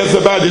God cares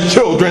about his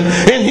children,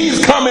 and he's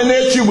coming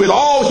with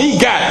all he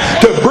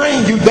got to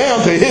bring you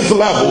down to his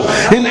level.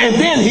 And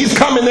then he's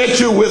coming at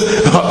you with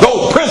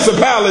those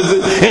principalities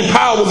and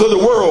powers of the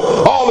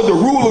world, all of the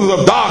rulers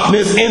of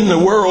darkness in the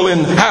world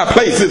in high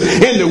places,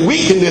 in the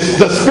weakness,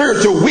 the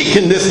spiritual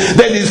weakness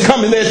that he's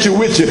coming at you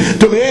with, you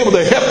to be able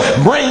to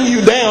help bring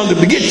you down,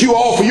 to get you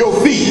off of your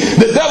feet.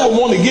 The devil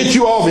want to get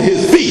you off of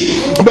his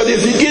feet, but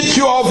if he gets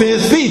you off of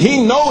his feet,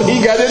 he know he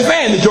got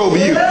advantage over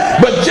you.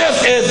 But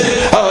just as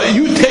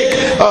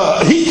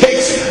he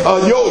takes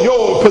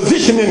your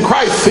position in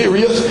Christ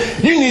serious,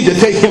 you need to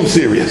take him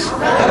serious.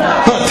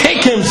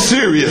 Take him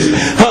serious.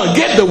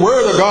 Get the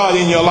word of God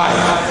in your life.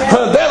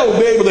 That'll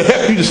be able to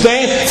help you to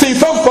stand. See,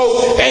 some folks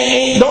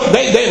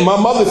my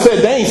mother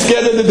said they ain't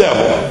scared of the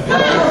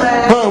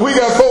devil. We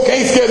got folk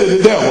ain't scared of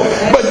the devil,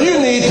 but you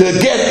need to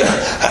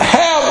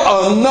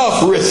have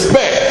enough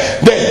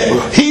respect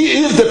that he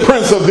is the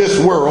prince of this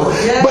world,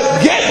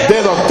 but get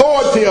that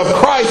authority of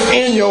Christ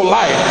in your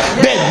life,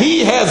 that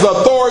he has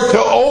authority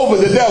over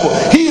the devil.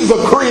 He's a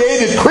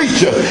created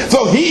creature,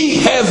 so he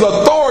has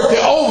authority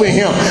over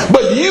him,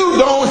 but you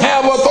don't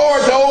have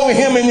authority over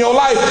him in your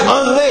life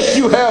unless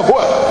you have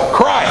what?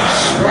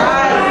 Christ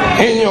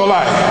in your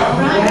life.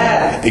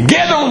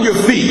 Get on your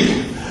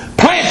feet.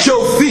 Plant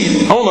your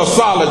feet on a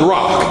solid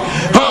rock.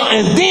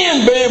 And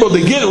then be able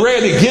to get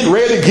ready.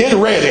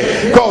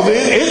 Because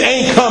it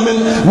ain't coming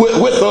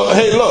with the,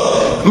 hey,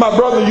 look, my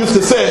brother used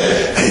to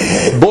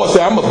say, boy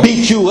said, I'm going to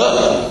beat you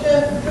up.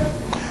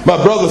 My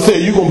brother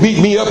said, you're going to beat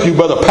me up, you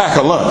better pack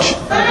a lunch.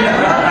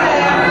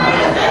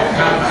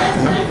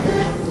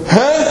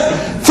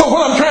 So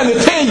what I'm trying to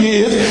tell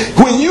you is,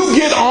 when you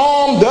get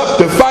armed up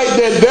to fight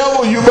that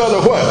devil, you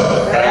better what?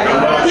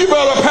 You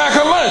better pack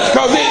a lunch.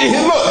 Because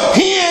look,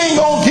 he ain't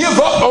going to give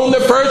up on the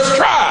first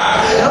try.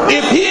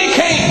 If he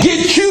can't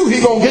get you,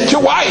 he going to get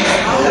your wife.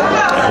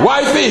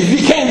 Wife, if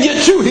he can't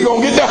get you, he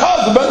going to get the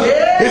husband.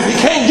 If he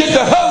can't get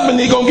the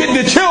husband, he going to get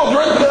the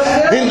children.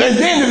 And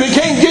then if he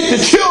can't get the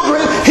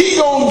children, he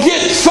going to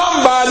get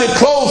somebody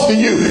close to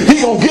you.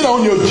 He going to get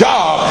on your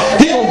job.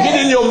 He going to get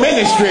in your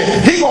ministry.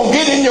 He going to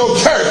get in your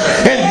church.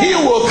 And he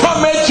will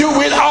come at you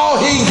with all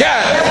he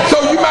got.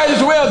 So you might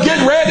as well get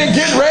ready.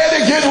 Get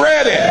ready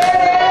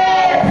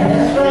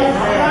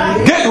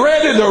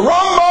to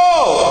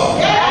rumble.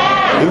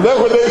 Is that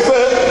what they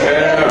said?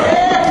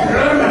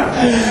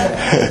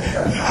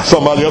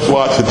 Somebody else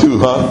watch it too,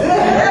 huh?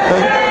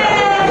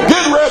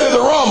 Get ready to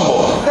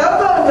rumble.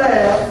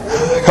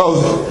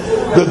 Because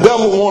the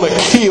devil want to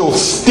kill,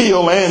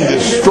 steal, and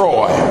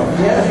destroy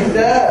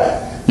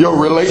your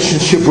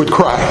relationship with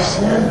Christ.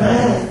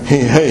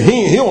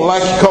 He don't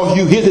like you because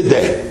you here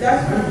today.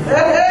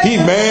 He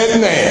mad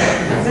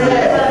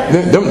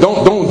now.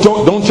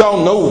 Don't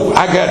y'all know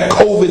I got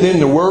COVID in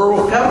the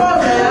world?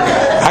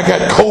 I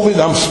got COVID.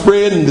 I'm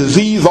spreading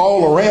disease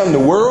all around the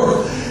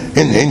world.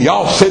 And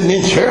y'all sitting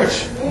in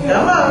church.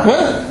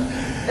 Huh?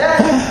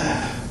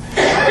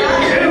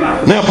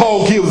 Now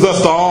Paul gives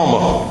us the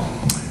armor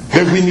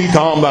that we need to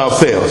arm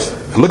ourselves.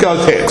 Look at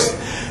the text.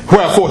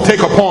 Wherefore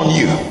take upon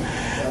you,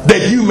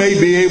 that you may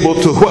be able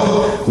to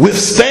what?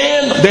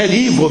 Withstand that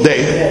evil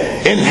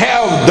day, and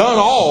have done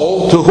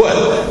all to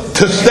what?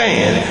 To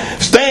stand.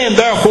 Stand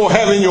therefore,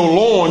 having your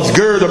loins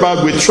girded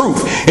about with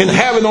truth, and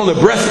having on the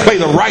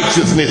breastplate of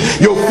righteousness,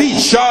 your feet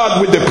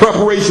shod with the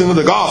preparation of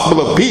the gospel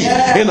of peace,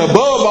 and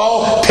above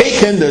all,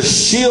 taking the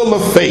shield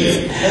of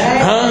faith.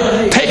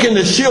 Taking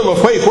the shield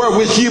of faith,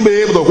 wherewith you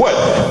be able to what?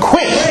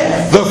 Quench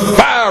the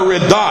fiery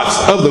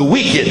darts of the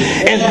wicked,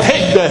 and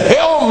take the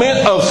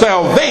helmet of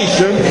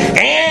salvation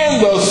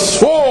and the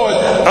sword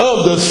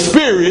of the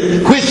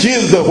Spirit, which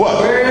is the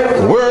what?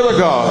 Word of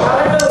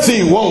God.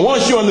 See,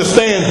 once you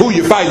understand who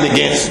you're fighting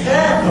against,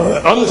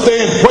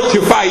 understand what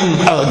you're fighting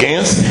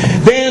against,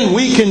 then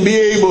we can be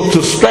able to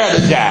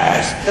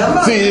strategize.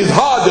 See, it's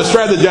hard to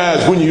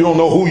strategize when you don't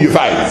know who you're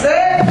fighting.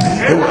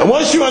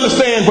 Once you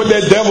understand what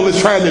that devil is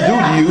trying to do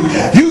to you,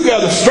 you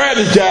got to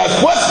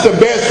strategize. What's the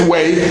best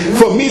way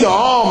for me to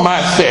arm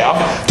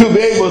myself to be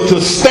able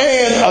to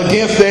stand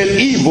against that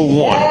evil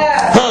one?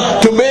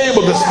 To be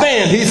able to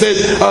stand. He said,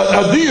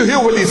 do you hear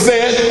what he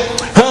said?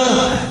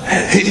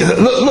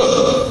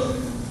 Look.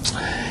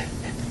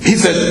 He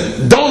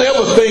said, don't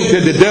ever think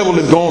that the devil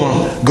is going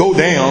to go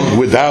down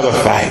without a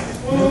fight.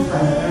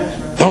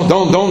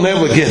 Don't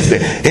ever get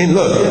that. And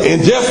look,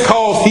 and just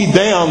cause he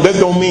down, that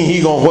don't mean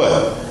he going to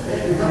what?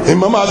 And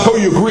remember I told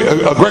you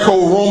a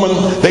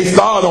Greco-Roman, they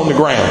start on the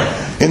ground.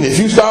 And if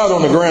you start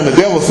on the ground, the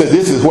devil said,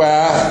 this is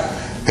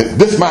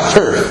this is my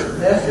turf.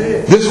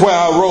 This is where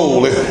I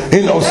roll.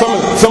 You know, some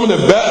of the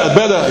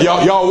better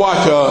y'all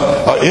watch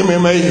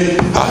MMA.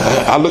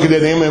 I look at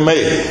that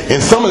MMA,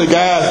 and some of the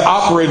guys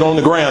operate on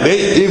the ground.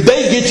 If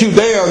they get you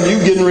down, you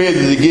getting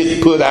ready to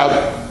get put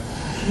out.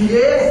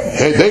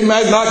 Yes. They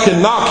might not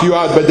can knock you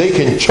out, but they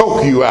can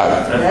choke you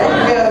out.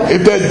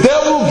 If the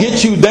devil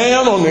gets you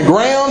down on the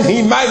ground,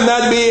 he might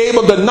not be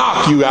able to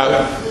knock you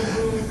out,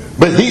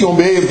 but he gonna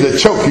be able to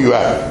choke you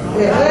out.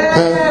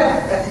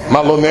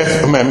 My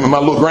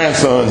little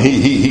grandson,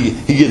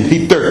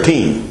 he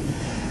 13,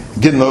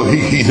 getting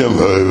he's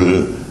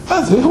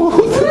I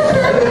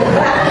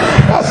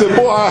said,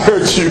 boy, I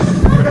hurt you.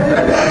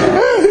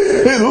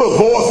 His little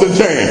voice had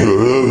changed.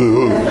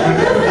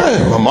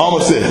 My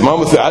mama said,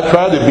 I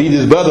tried to beat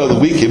his butt the other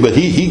week, but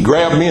he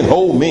grabbed me and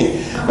hold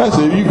me. I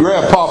said, you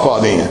grab Papa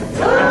then.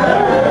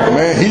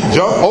 Man, he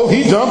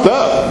jumped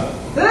up.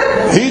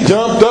 He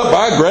jumped up,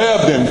 I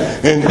grabbed him,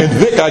 and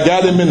Vic, I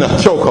got him in the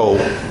chokehold.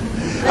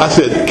 I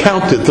said,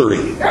 count to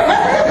 3.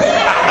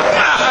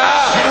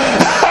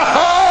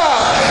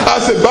 I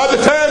said, by the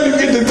time you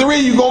get to 3,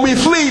 you're going to be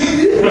asleep.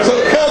 So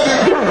count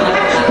to 3.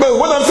 But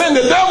what I'm saying,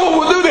 the devil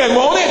will do that,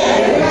 won't it?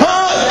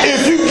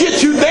 If you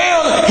get you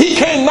down, he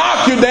can't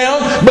knock you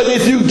down. But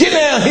if you get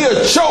down,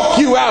 he'll choke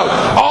you out.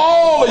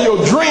 All of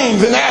your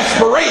dreams and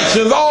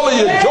aspirations, all of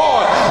your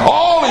joy,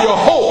 all of your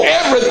hope,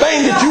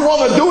 everything that you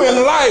want to do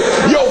in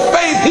life, your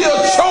faith,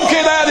 he'll choke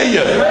it out of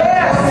you.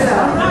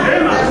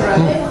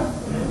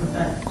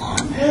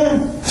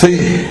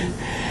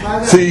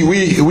 See,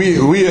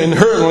 we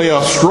inherently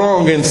are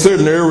strong in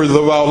certain areas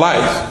of our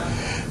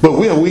life, but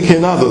we are weak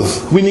in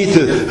others. We need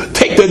to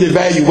take that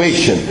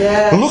evaluation.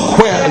 Look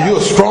where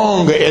you're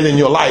stronger in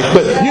your life,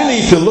 but you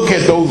need to look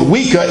at those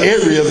weaker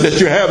areas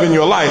that you have in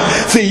your life.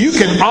 See, you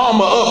can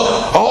armor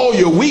up all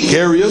your weak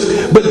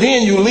areas, but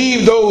then you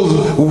leave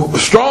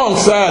those strong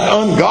side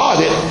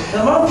unguarded.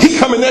 He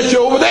coming at you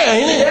over there,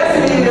 ain't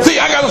it? See,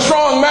 I got a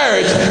strong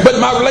marriage, but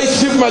my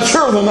relationship with my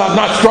children are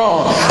not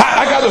strong.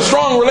 I got a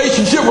strong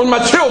relationship with my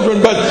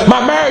children, but my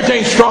marriage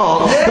ain't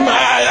strong.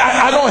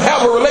 I don't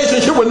have a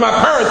relationship with my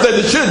parents that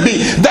it should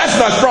be. That's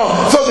not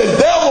strong. So the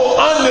devil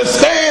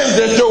understands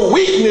that your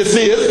weakness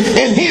is,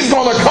 and he's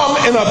going to come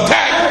and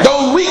attack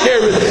those weak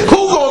areas.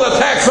 Who's going to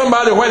attack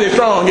somebody when they're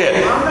strong yet?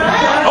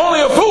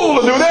 Only a fool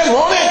will do that,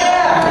 won't it?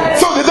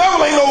 So the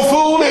devil ain't no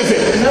fool, is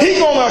it? He's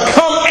going to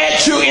come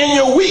at you in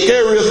your weak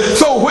areas.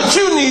 So what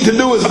you need to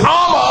do is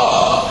armor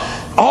up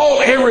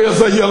all areas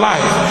of your life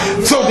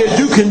so that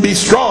you can be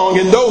strong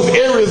in those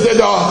areas that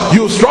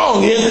you're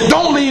strong in.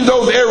 Don't leave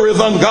those areas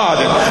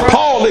unguarded.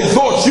 Paul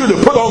exhorts you to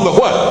put on the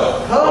what?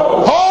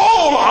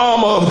 Whole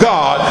armor of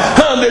God,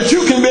 that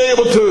you can be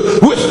able to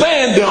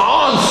withstand the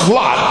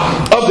onslaught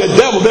of the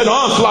devil. That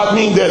onslaught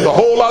means there's a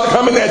whole lot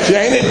coming at you,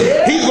 ain't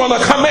it? He's going to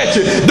come at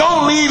you.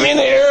 Don't leave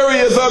any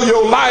areas of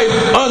your life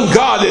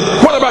unguarded.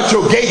 What about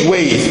your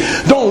gateways?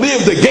 Don't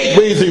live the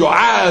gateways of your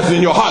eyes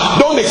and your heart.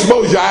 Don't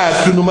expose your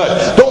eyes too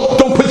much.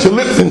 Don't put your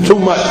lips in too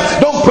much.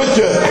 Don't put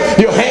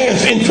your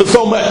hands into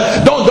so much.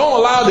 Don't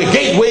allow the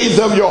gateways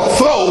of your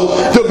soul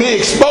to be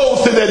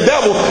exposed to the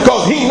devil,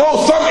 because he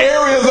knows some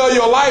areas of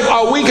your life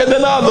are weaker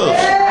than others.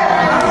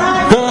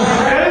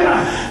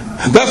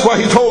 That's why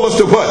he told us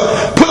to what?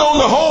 Put on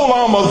the whole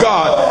armor of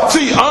God.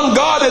 See,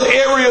 unguarded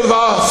areas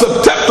are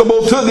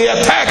susceptible to the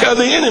attack of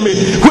the enemy.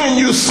 When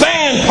you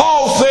stand,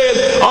 Paul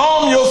said,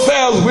 arm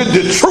yourselves with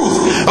the truth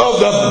of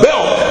the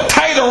belt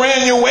tight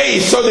around your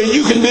waist so that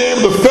you can be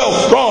able to feel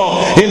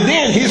strong. And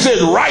then he said,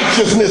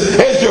 righteousness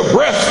as your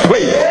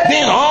breastplate.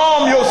 Then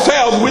arm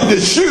yourselves with the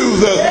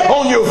shoes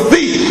on your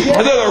feet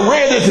that are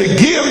ready to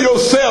give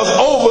yourselves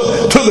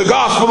over to the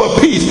gospel of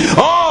peace.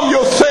 Arm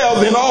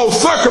yourselves in all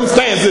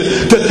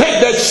circumstances to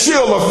take that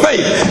shield of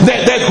faith,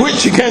 that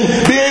which can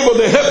be able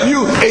to help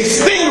you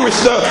extinguish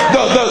the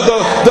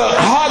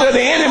heart of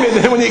the enemy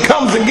when he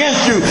comes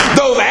against you.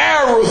 Those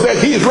arrows that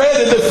he's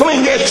ready to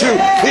fling at you.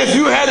 If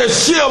you had a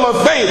shield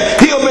of faith,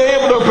 he'll be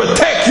able to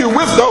protect you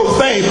with those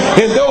things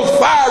and those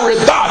fiery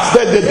dots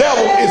that the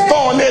devil is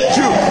throwing at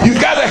you. You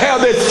got to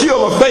have that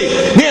shield of faith.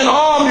 Then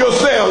arm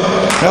yourself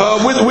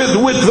with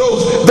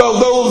those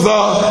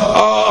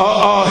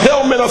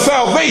helmet of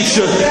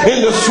salvation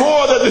and the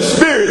sword of the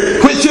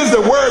Spirit, which is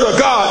the word of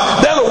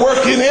God. That'll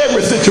work in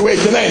every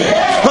situation, ain't it?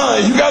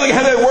 You got to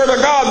have that word of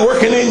God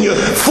working in you,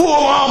 full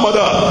armored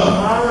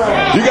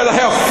up. You got to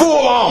have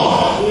full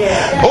armor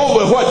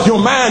over what? Your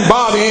mind,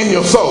 body, and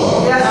your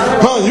soul.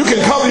 You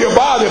can cover your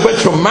body,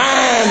 but your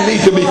mind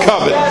needs to be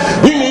covered.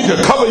 You need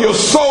to cover your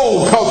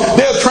soul, because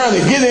they're trying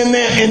to get in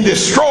there and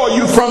destroy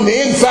you from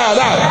the inside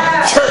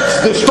out.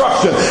 Church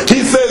destruction.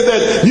 He says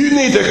that you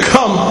need to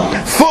come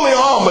fully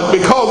armored,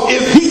 because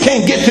if he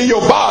can't get to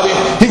your body,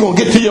 he's going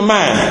to get to your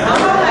mind.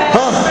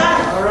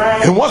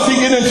 And once he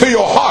get into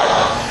your heart,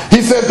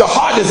 he says the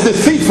heart is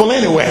deceitful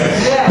anyway.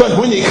 But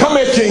when he come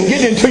at you and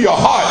get into your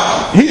heart,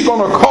 he's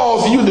going to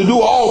cause you to do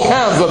all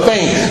kinds of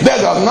things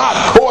that are not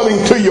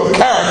according to your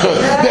character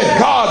that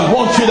God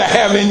wants you to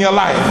have in your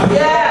life.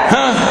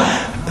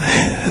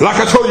 Like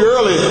I told you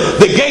earlier,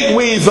 the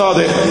gateways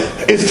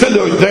is to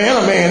the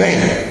inner man,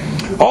 ain't it?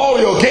 All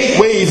your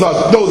gateways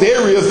are those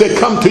areas that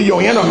come to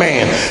your inner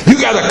man. You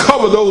got to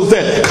cover those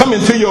that come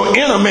into your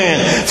inner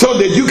man so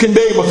that you can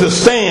be able to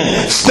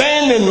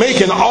stand in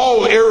making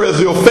all areas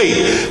of your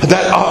faith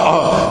that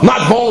are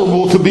not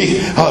vulnerable to be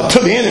to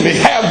the enemy.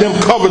 Have them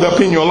covered up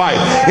in your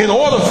life. In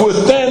order to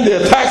withstand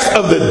the attacks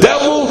of the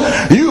devil,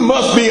 you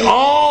must be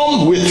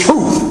armed with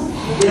truth.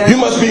 You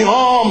must be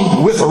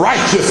armed with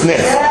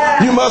righteousness.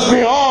 You must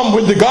be armed come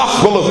with the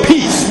gospel of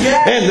peace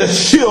and the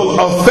shield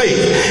of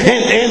faith,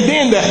 and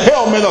then the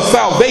helmet of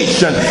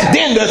salvation,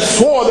 then the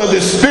sword of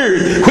the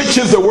Spirit, which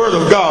is the word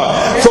of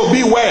God. So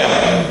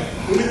beware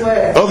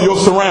of your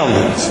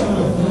surroundings.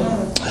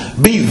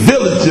 Be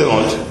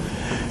vigilant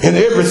in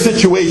every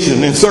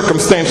situation and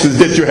circumstances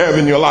that you have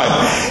in your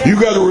life. You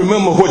got to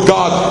remember what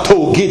God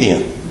told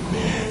Gideon.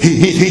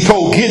 He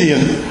told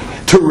Gideon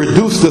to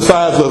reduce the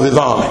size of his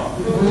army.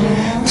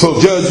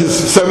 So Judges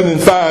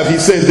 7:5, he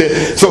says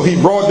that, so he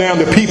brought down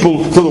the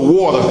people to the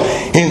water,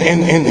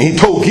 and he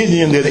told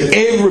Gideon that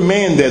every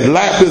man that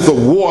lappeth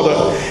of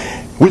water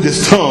with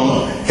his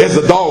tongue, as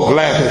a dog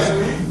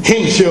lappeth,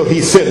 him shall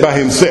he set by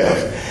himself.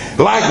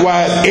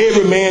 Likewise,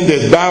 every man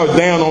that bowed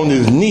down on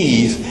his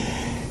knees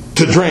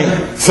to drink,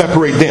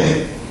 separate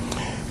them.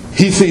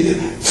 He said,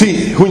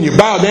 see, when you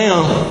bow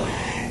down,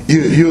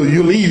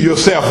 you leave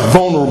yourself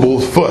vulnerable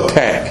for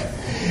attack.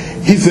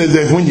 He says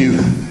that when you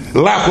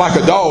lap like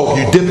a dog,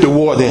 you dip the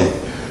water in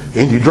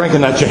and you're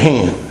drinking out your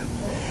hand.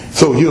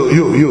 So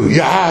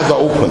your eyes are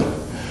open.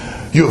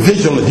 You're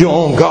vigilant. You're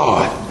on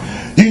guard.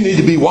 You need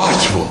to be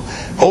watchful.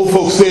 Old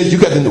folks said you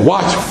got to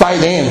watch,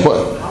 fight, and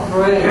what?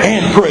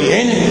 And pray.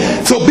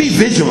 And so be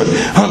vigilant.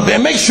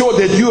 And make sure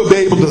that you'll be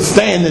able to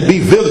stand and be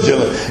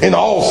vigilant in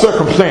all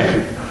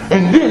circumstances.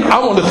 And then I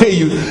want to tell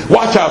you,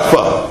 watch out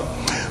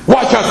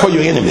for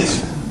your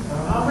enemies.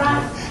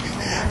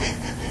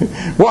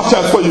 Watch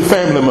out for your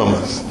family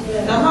members.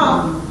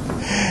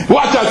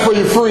 Watch out for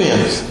your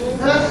friends.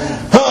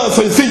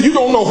 So see, you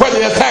don't know where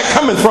the attack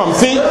coming from.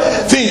 See,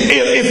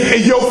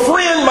 if your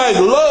friend might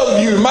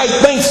love you, might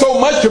think so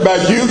much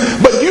about you,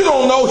 but you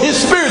don't know his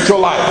spiritual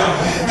life.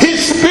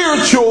 His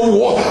spiritual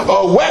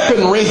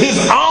weaponry, his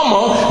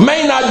armor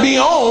may not be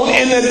on,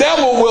 and the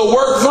devil will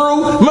work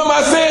through. Remember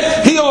I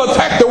said he'll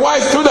attack the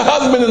wife through the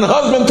husband, and the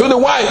husband through the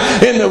wife,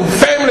 and the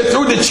family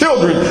through the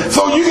children.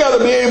 So you got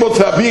to be able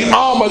to be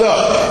armored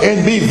up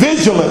and be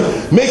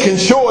vigilant, making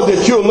sure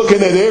that you're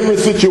looking at every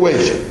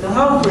situation.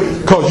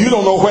 Because you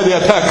don't know where the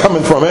attack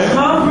coming from, eh?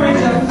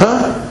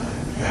 Huh?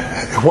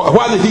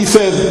 Why did he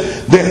say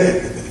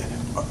that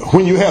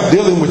when you have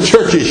dealing with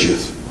church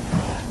issues?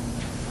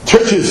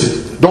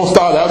 Churches don't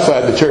start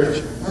outside the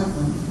church.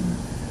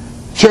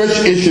 Church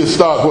issues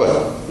start what?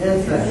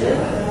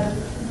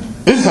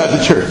 Inside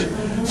the church.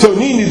 So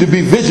you need to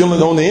be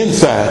vigilant on the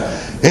inside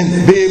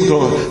and be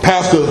able to.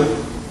 Pastor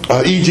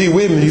E.G.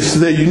 Whitman used to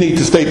say you need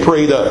to stay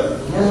prayed up.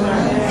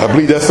 I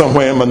believe that's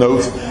somewhere in my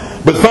notes.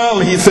 But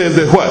finally he says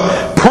that what?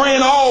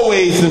 Praying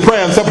always in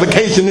prayer and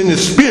supplication in the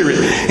Spirit,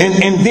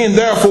 and then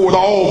therefore with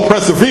all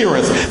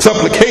perseverance,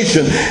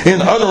 supplication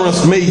and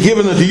utterance made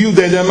given unto you,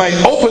 that I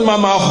might open my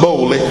mouth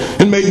boldly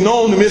and make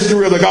known the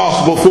mystery of the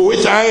gospel, for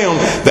which I am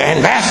the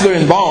ambassador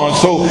in bonds,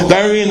 so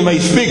therein may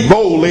speak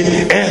boldly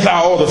as I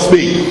ought to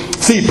speak.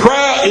 See,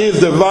 prayer is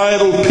the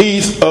vital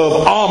piece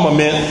of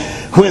armament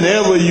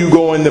whenever you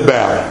go into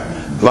battle.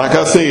 Like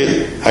I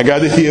said, I got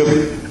to hear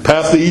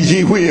Pastor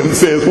E.G. Williams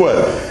says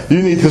what?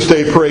 You need to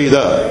stay prayed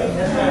up.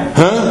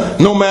 Huh?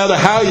 No matter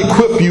how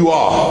equipped you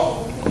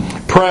are,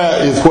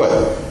 prayer is what?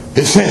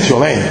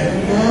 Essential, ain't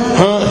it?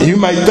 Huh? You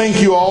might think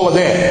you all of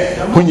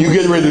that when you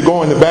get ready to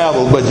go into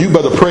battle, but you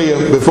better pray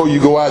before you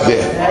go out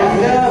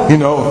there. You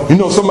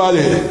know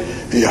somebody.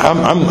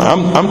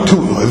 I'm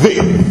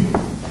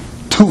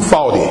too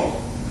faulty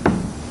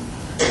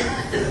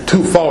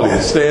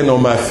to stand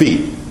on my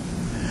feet.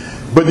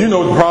 But you know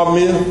what the problem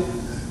is?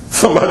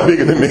 Somebody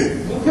bigger than me.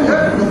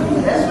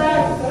 That's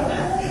right.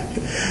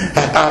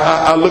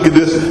 I look at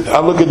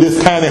this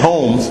tiny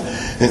homes,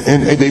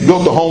 and they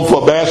built a home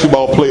for a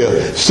basketball player,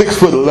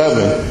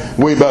 6'11",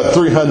 weigh about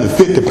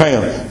 350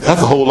 pounds.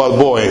 That's a whole lot of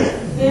boy, ain't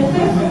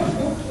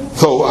it?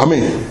 So I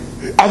mean,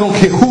 I don't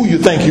care who you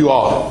think you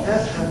are.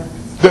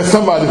 There's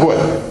somebody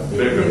what?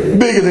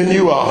 Bigger than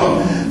you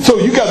are. So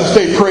you got to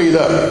stay prayed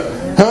up,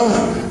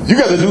 huh? You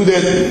got to do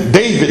that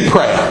David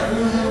prayer.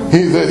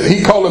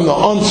 He called him the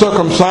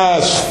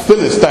uncircumcised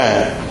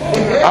Philistine.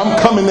 I'm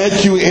coming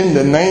at you in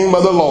the name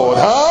of the Lord.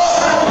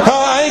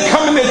 I ain't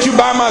coming at you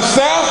by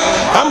myself.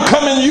 I'm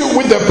coming at you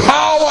with the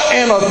power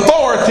and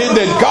authority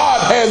that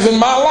God has in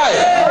my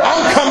life.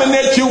 I'm coming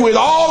at you with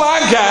all I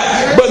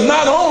got, but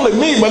not only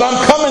me, but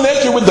I'm coming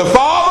at you with the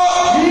Father,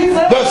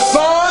 the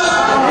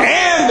Son,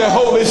 and the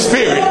Holy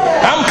Spirit.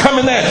 I'm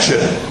coming at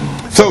you.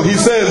 So he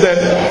says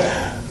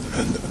that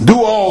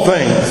do all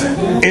things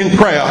in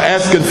prayer,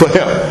 asking for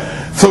help,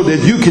 so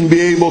that you can be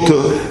able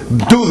to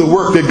do the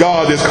work that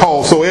God has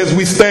called. So as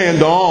we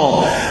stand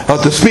on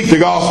to speak the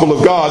gospel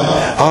of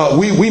God,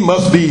 we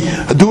must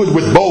do it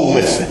with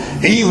boldness,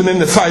 even in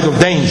the sight of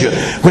danger.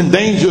 When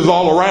danger is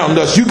all around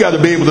us, you got to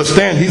be able to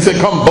stand. He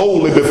said, come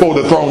boldly before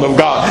the throne of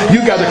God.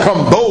 You got to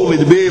come boldly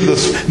to be able to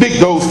speak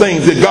those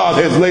things that God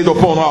has laid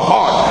upon our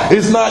heart.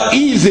 It's not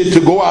easy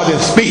to go out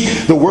and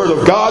speak the word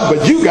of God,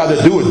 but you got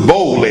to do it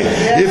boldly.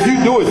 If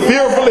you do it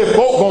fearfully,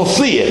 folk gonna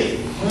see it.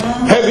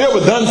 Have you ever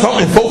done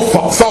something and folks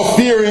saw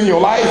fear in your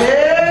life?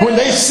 When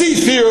they see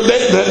fear,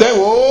 they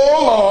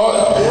oh Lord,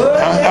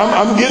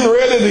 I'm getting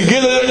ready to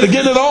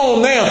get it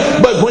on now.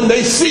 But when they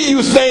they see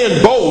you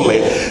stand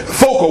boldly,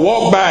 folk will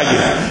walk by you.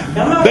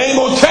 They ain't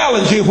going to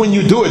challenge you when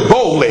you do it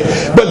boldly.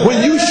 But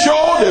when you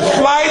show the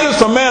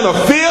slightest amount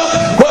of fear,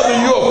 whether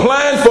you're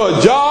applying for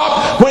a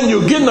job, when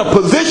you're getting a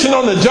position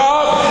on the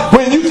job,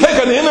 when you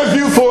take an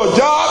interview for a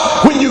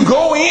job, when you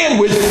go in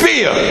with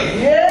fear,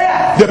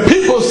 the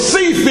people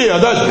see fear,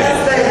 doesn't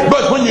they?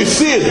 But when you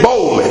see it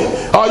boldly,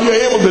 are you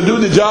able to do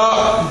the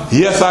job?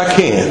 Yes, I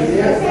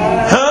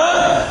can.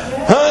 Huh?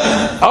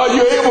 Are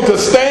you able to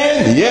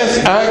stand?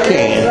 Yes, I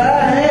can.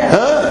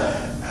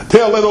 Huh?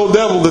 Tell that old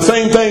devil the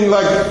same thing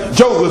like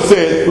Joseph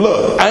said.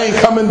 Look, I ain't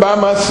coming by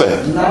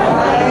myself.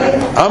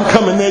 I'm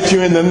coming at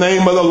you in the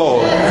name of the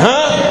Lord.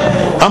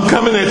 Huh? I'm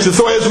coming at you.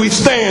 So as we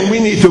stand, we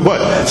need to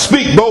what?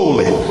 Speak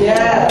boldly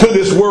to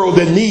this world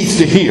that needs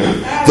to hear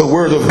the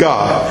word of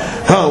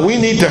God. We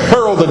need to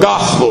hurl the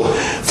gospel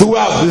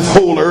throughout this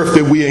whole earth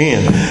that we are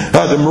in.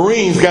 The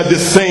Marines got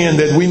this saying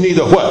that we need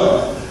a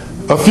what?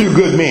 A few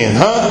good men,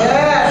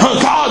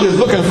 God is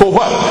looking for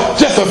what?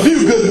 Just a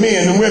few good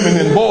men and women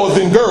and boys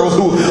and girls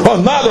who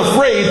are not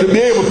afraid to be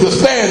able to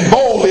stand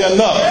boldly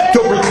enough to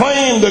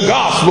proclaim the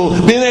gospel,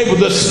 being able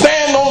to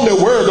stand on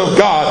the word of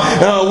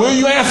God. Will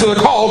you answer the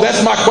call?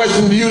 That's my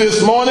question to you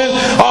this morning.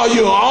 Are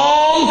you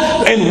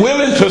armed and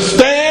willing to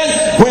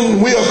stand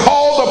when we are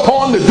called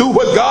upon to do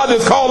what God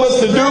has called us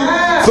to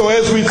do? So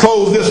as we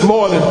close this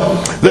morning,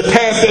 the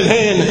task at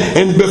hand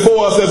and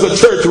before us as a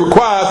church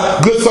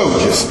requires good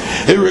soldiers.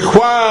 It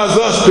requires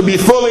us to be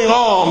fully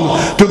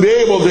armed to be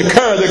able to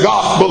carry the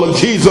gospel of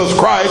Jesus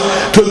Christ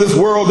to this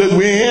world that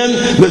we're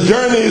in. The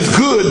journey is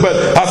good,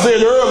 but I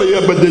said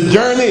earlier, but the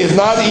journey is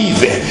not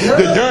easy.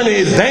 The journey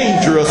is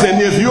dangerous,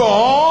 and if your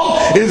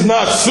arm is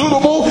not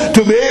suitable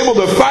to be able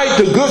to fight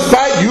the good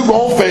fight, you're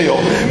going to fail.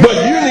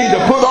 But you need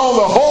to put on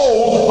the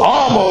whole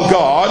armor of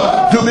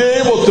God to be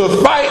able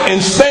to fight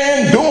and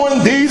stand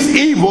during these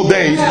evil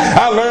days.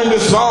 I learned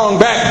this song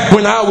back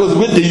when I was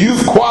with the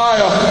youth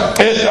choir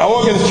at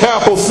Organs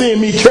Chapel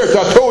CME Church.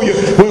 I told you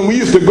when we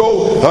used to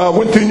go,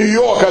 went to New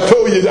York, I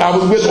told you I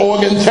was with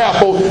Organ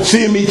Chapel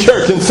CME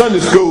Church in Sunday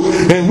school,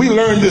 and we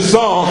learned this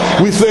song.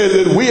 We said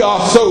that we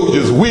are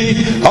soldiers.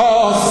 We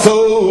are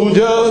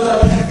soldiers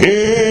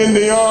in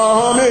the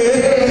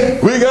army.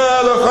 We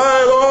gotta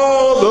fight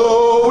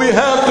although we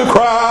have to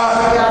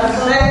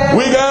cry.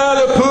 We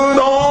gotta put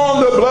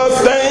on the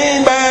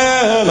bloodstained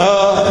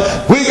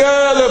banner. We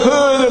gotta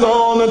put it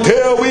on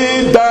until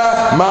we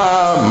die.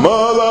 My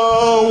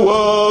mother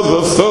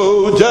was a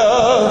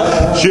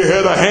soldier. She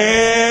had a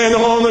hand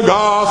on the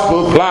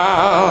gospel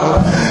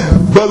plow.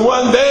 But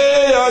one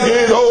day I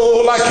get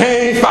old, I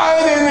can't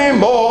fight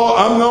anymore.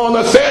 I'm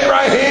gonna sit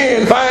right here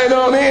and fight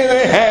on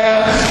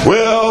anyhow.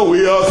 Well,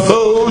 we are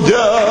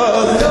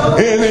soldiers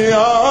in the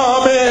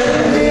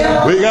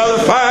army. We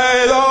gotta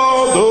fight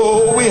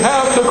although we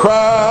have to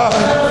cry.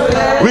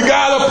 We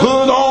gotta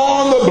put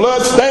on the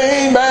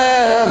bloodstained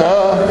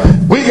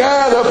banner. We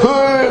gotta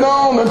put it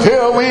on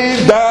until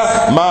we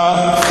die.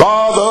 My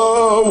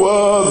father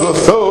was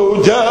a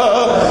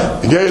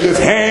soldier. He gave his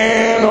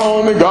hand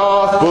on the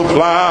gospel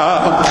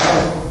plow.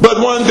 But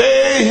one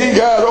day he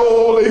got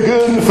old, he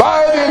couldn't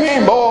fight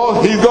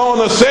anymore. He's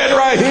gonna sit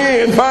right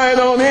here and fight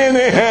on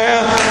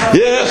anyhow.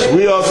 Yes,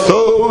 we are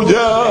soldiers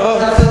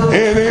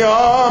in the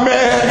army.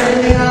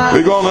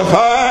 We're gonna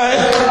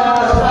fight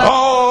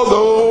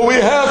although we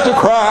have to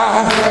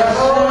cry.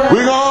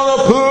 We're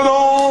gonna put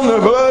on the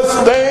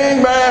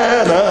bloodstained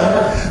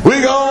banner.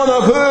 We're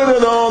gonna put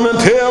it on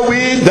until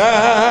we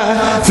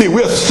die. See,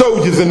 we're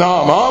soldiers in the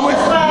army, aren't we?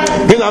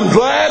 And I'm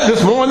glad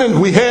this morning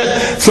we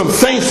had some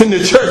saints in the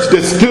church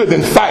that stood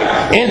and fight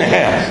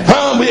anyhow.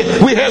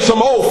 We had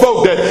some old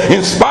folk that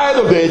in spite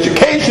of their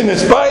education, in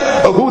spite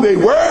of who they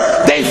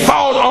were, they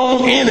fought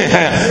on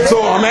anyhow.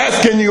 So I'm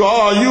asking you,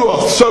 are you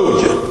a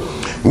soldier?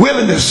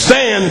 Willing to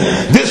stand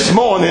this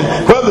morning,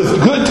 whether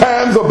it's good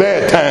times or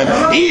bad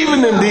times.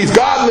 Even in these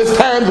godless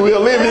times we are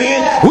living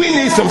in, we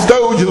need some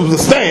soldiers to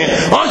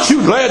stand. Aren't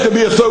you glad to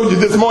be a soldier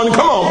this morning?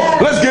 Come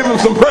on, let's give him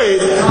some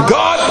praise.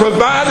 God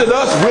provided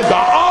us with the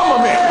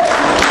armament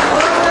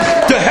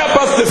to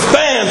help us to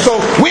stand. So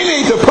we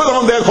need to put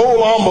on that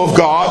whole armor of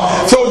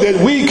God so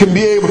that we can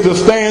be able to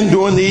stand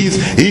during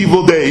these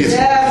evil days.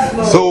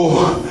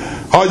 So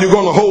are you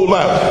going to hold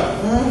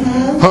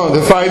out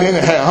to fight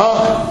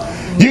anyhow?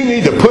 You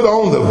need to put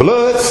on the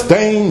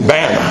blood-stained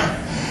banner.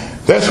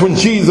 That's when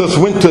Jesus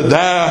went to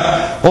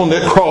die on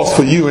that cross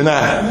for you and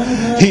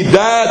I. He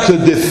died to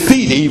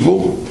defeat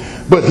evil,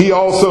 but he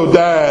also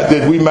died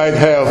that we might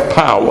have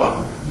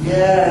power.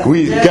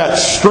 We got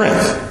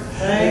strength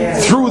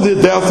through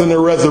the death and the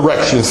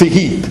resurrection. See,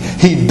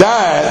 he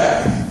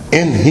died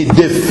in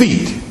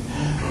defeat,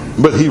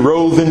 but he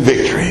rose in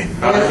victory.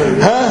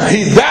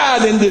 He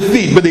died in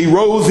defeat, but he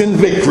rose in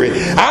victory.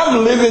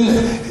 I'm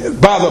living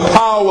by the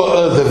power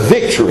of the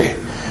victory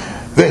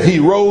that he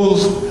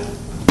rose,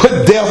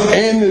 put death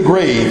and the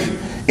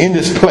grave in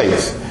this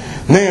place.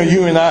 Now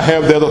you and I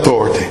have that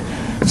authority.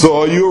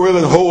 So are you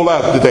willing to hold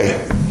out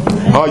today?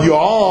 Are you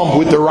armed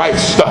with the right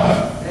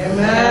stuff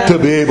to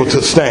be able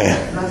to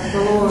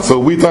stand? So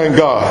we thank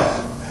God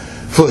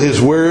for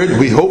His word.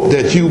 We hope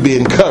that you be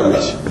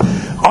encouraged.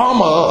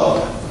 Armor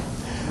up.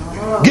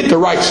 Get the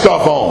right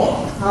stuff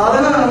on.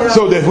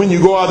 So that when you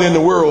go out in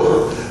the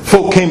world,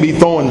 folk can't be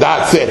throwing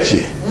dots at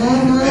you.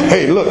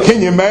 Hey, look, can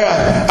you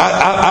imagine?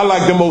 I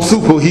like them old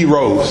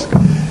superheroes.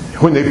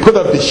 When they put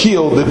up the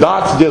shield, the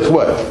dots just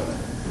what?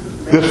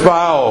 Just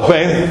fly off,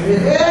 ain't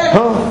it?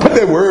 Huh? Put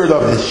that word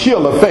up, the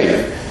shield of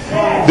faith.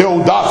 The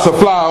old dots will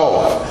fly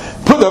off.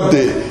 Put up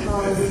the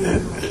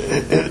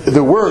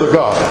word of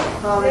God.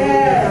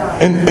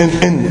 And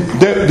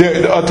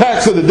the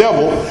attacks of the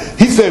devil,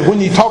 he said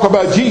when you talk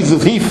about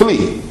Jesus, he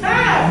flee.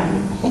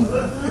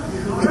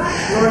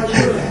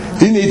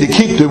 You need to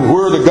keep the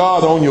word of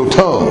God on your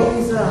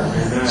tongue.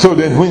 So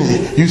that when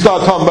you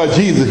start talking about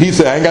Jesus, he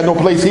said, I ain't got no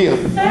place here.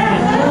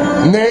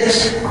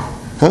 Next.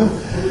 Huh?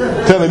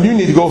 Tell him you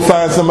need to go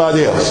find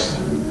somebody else.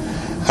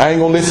 I ain't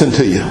going to listen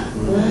to you.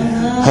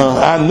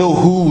 I know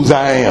whose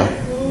I am.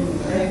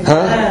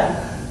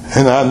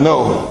 And I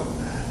know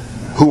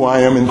who I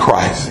am in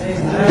Christ.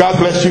 God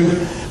bless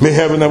you. May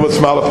heaven ever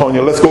smile upon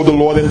you. Let's go to the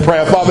Lord in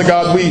prayer. Father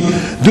God, we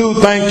do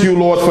thank you,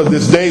 Lord, for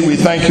this day. We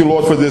thank you,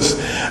 Lord, for this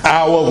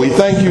hour. We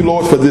thank you,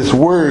 Lord, for this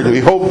word.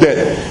 We hope that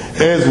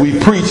as we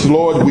preach,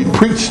 Lord, we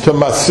preach to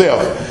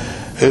myself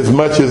as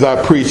much as I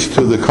preach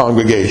to the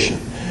congregation.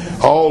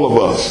 All of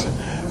us,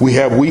 we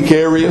have weak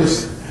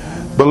areas,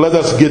 but let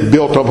us get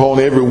built up on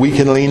every weak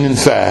and leaning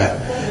side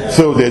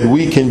so that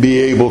we can be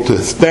able to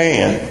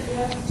stand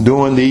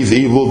during these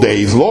evil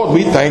days. Lord,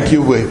 we thank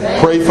you. We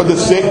pray for the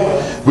sick.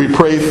 We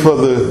pray for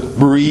the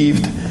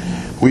bereaved.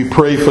 We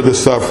pray for the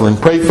suffering.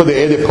 Pray for the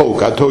Eddie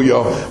Polk. I told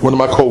y'all, one of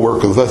my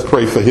co-workers, let's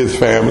pray for his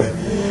family.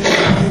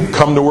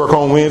 Come to work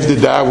on Wednesday,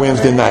 die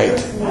Wednesday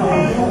night.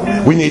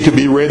 We need to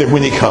be ready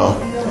when he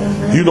comes.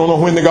 You don't know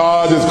when the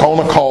God is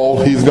going to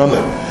call. He's going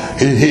to.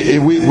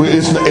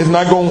 It's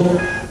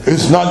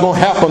not going to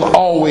happen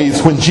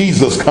always when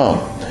Jesus comes.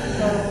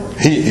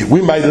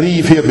 We might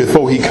leave here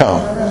before he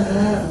comes.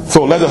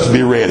 So let us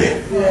be ready.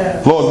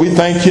 Lord, we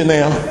thank you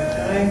now.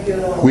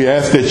 We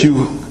ask that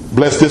you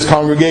bless this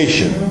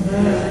congregation.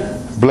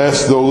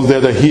 Bless those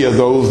that are here,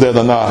 those that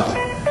are not.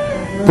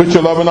 Put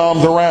your loving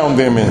arms around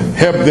them and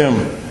help them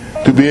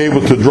to be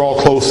able to draw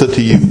closer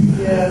to you.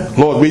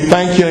 Lord, we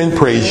thank you and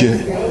praise you.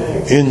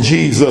 In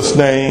Jesus'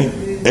 name,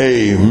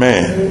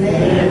 amen.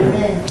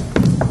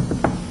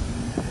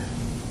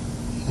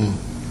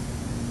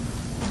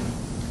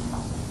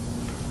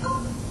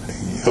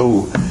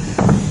 Oh,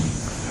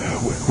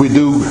 we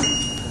do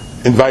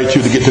invite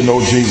you to get to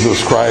know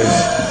Jesus Christ.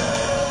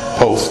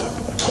 Host.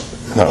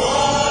 No.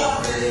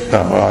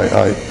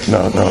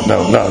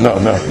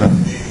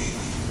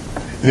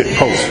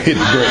 Host. Hit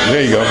the dirt.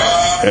 There you go.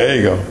 There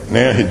you go.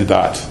 Now hit the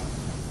dots.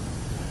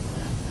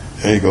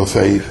 There you go.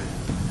 Save.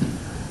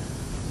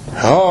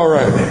 All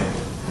right.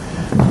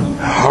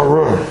 All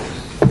right.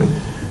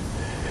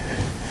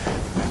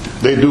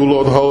 They do a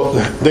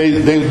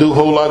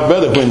whole lot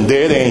better when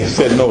Dad ain't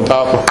sitting on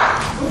top of.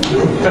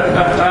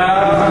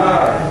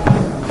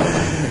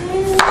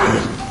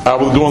 I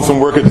was doing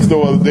some work at the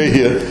store the other day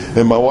here,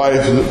 and my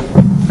wife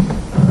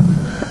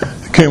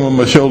came on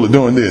my shoulder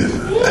doing this.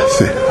 I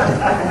said,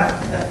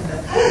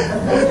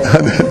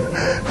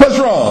 "What's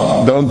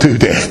wrong? Don't do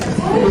that."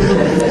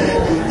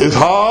 It's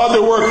hard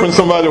to work when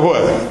somebody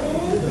what?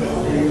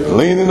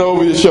 Leaning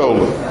over your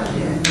shoulder.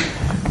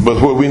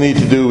 But what we need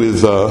to do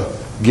is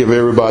give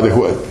everybody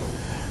what?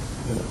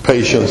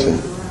 Patience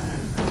and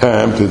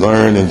time to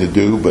learn and to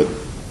do. But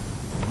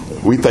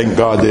we thank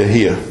God they're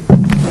here.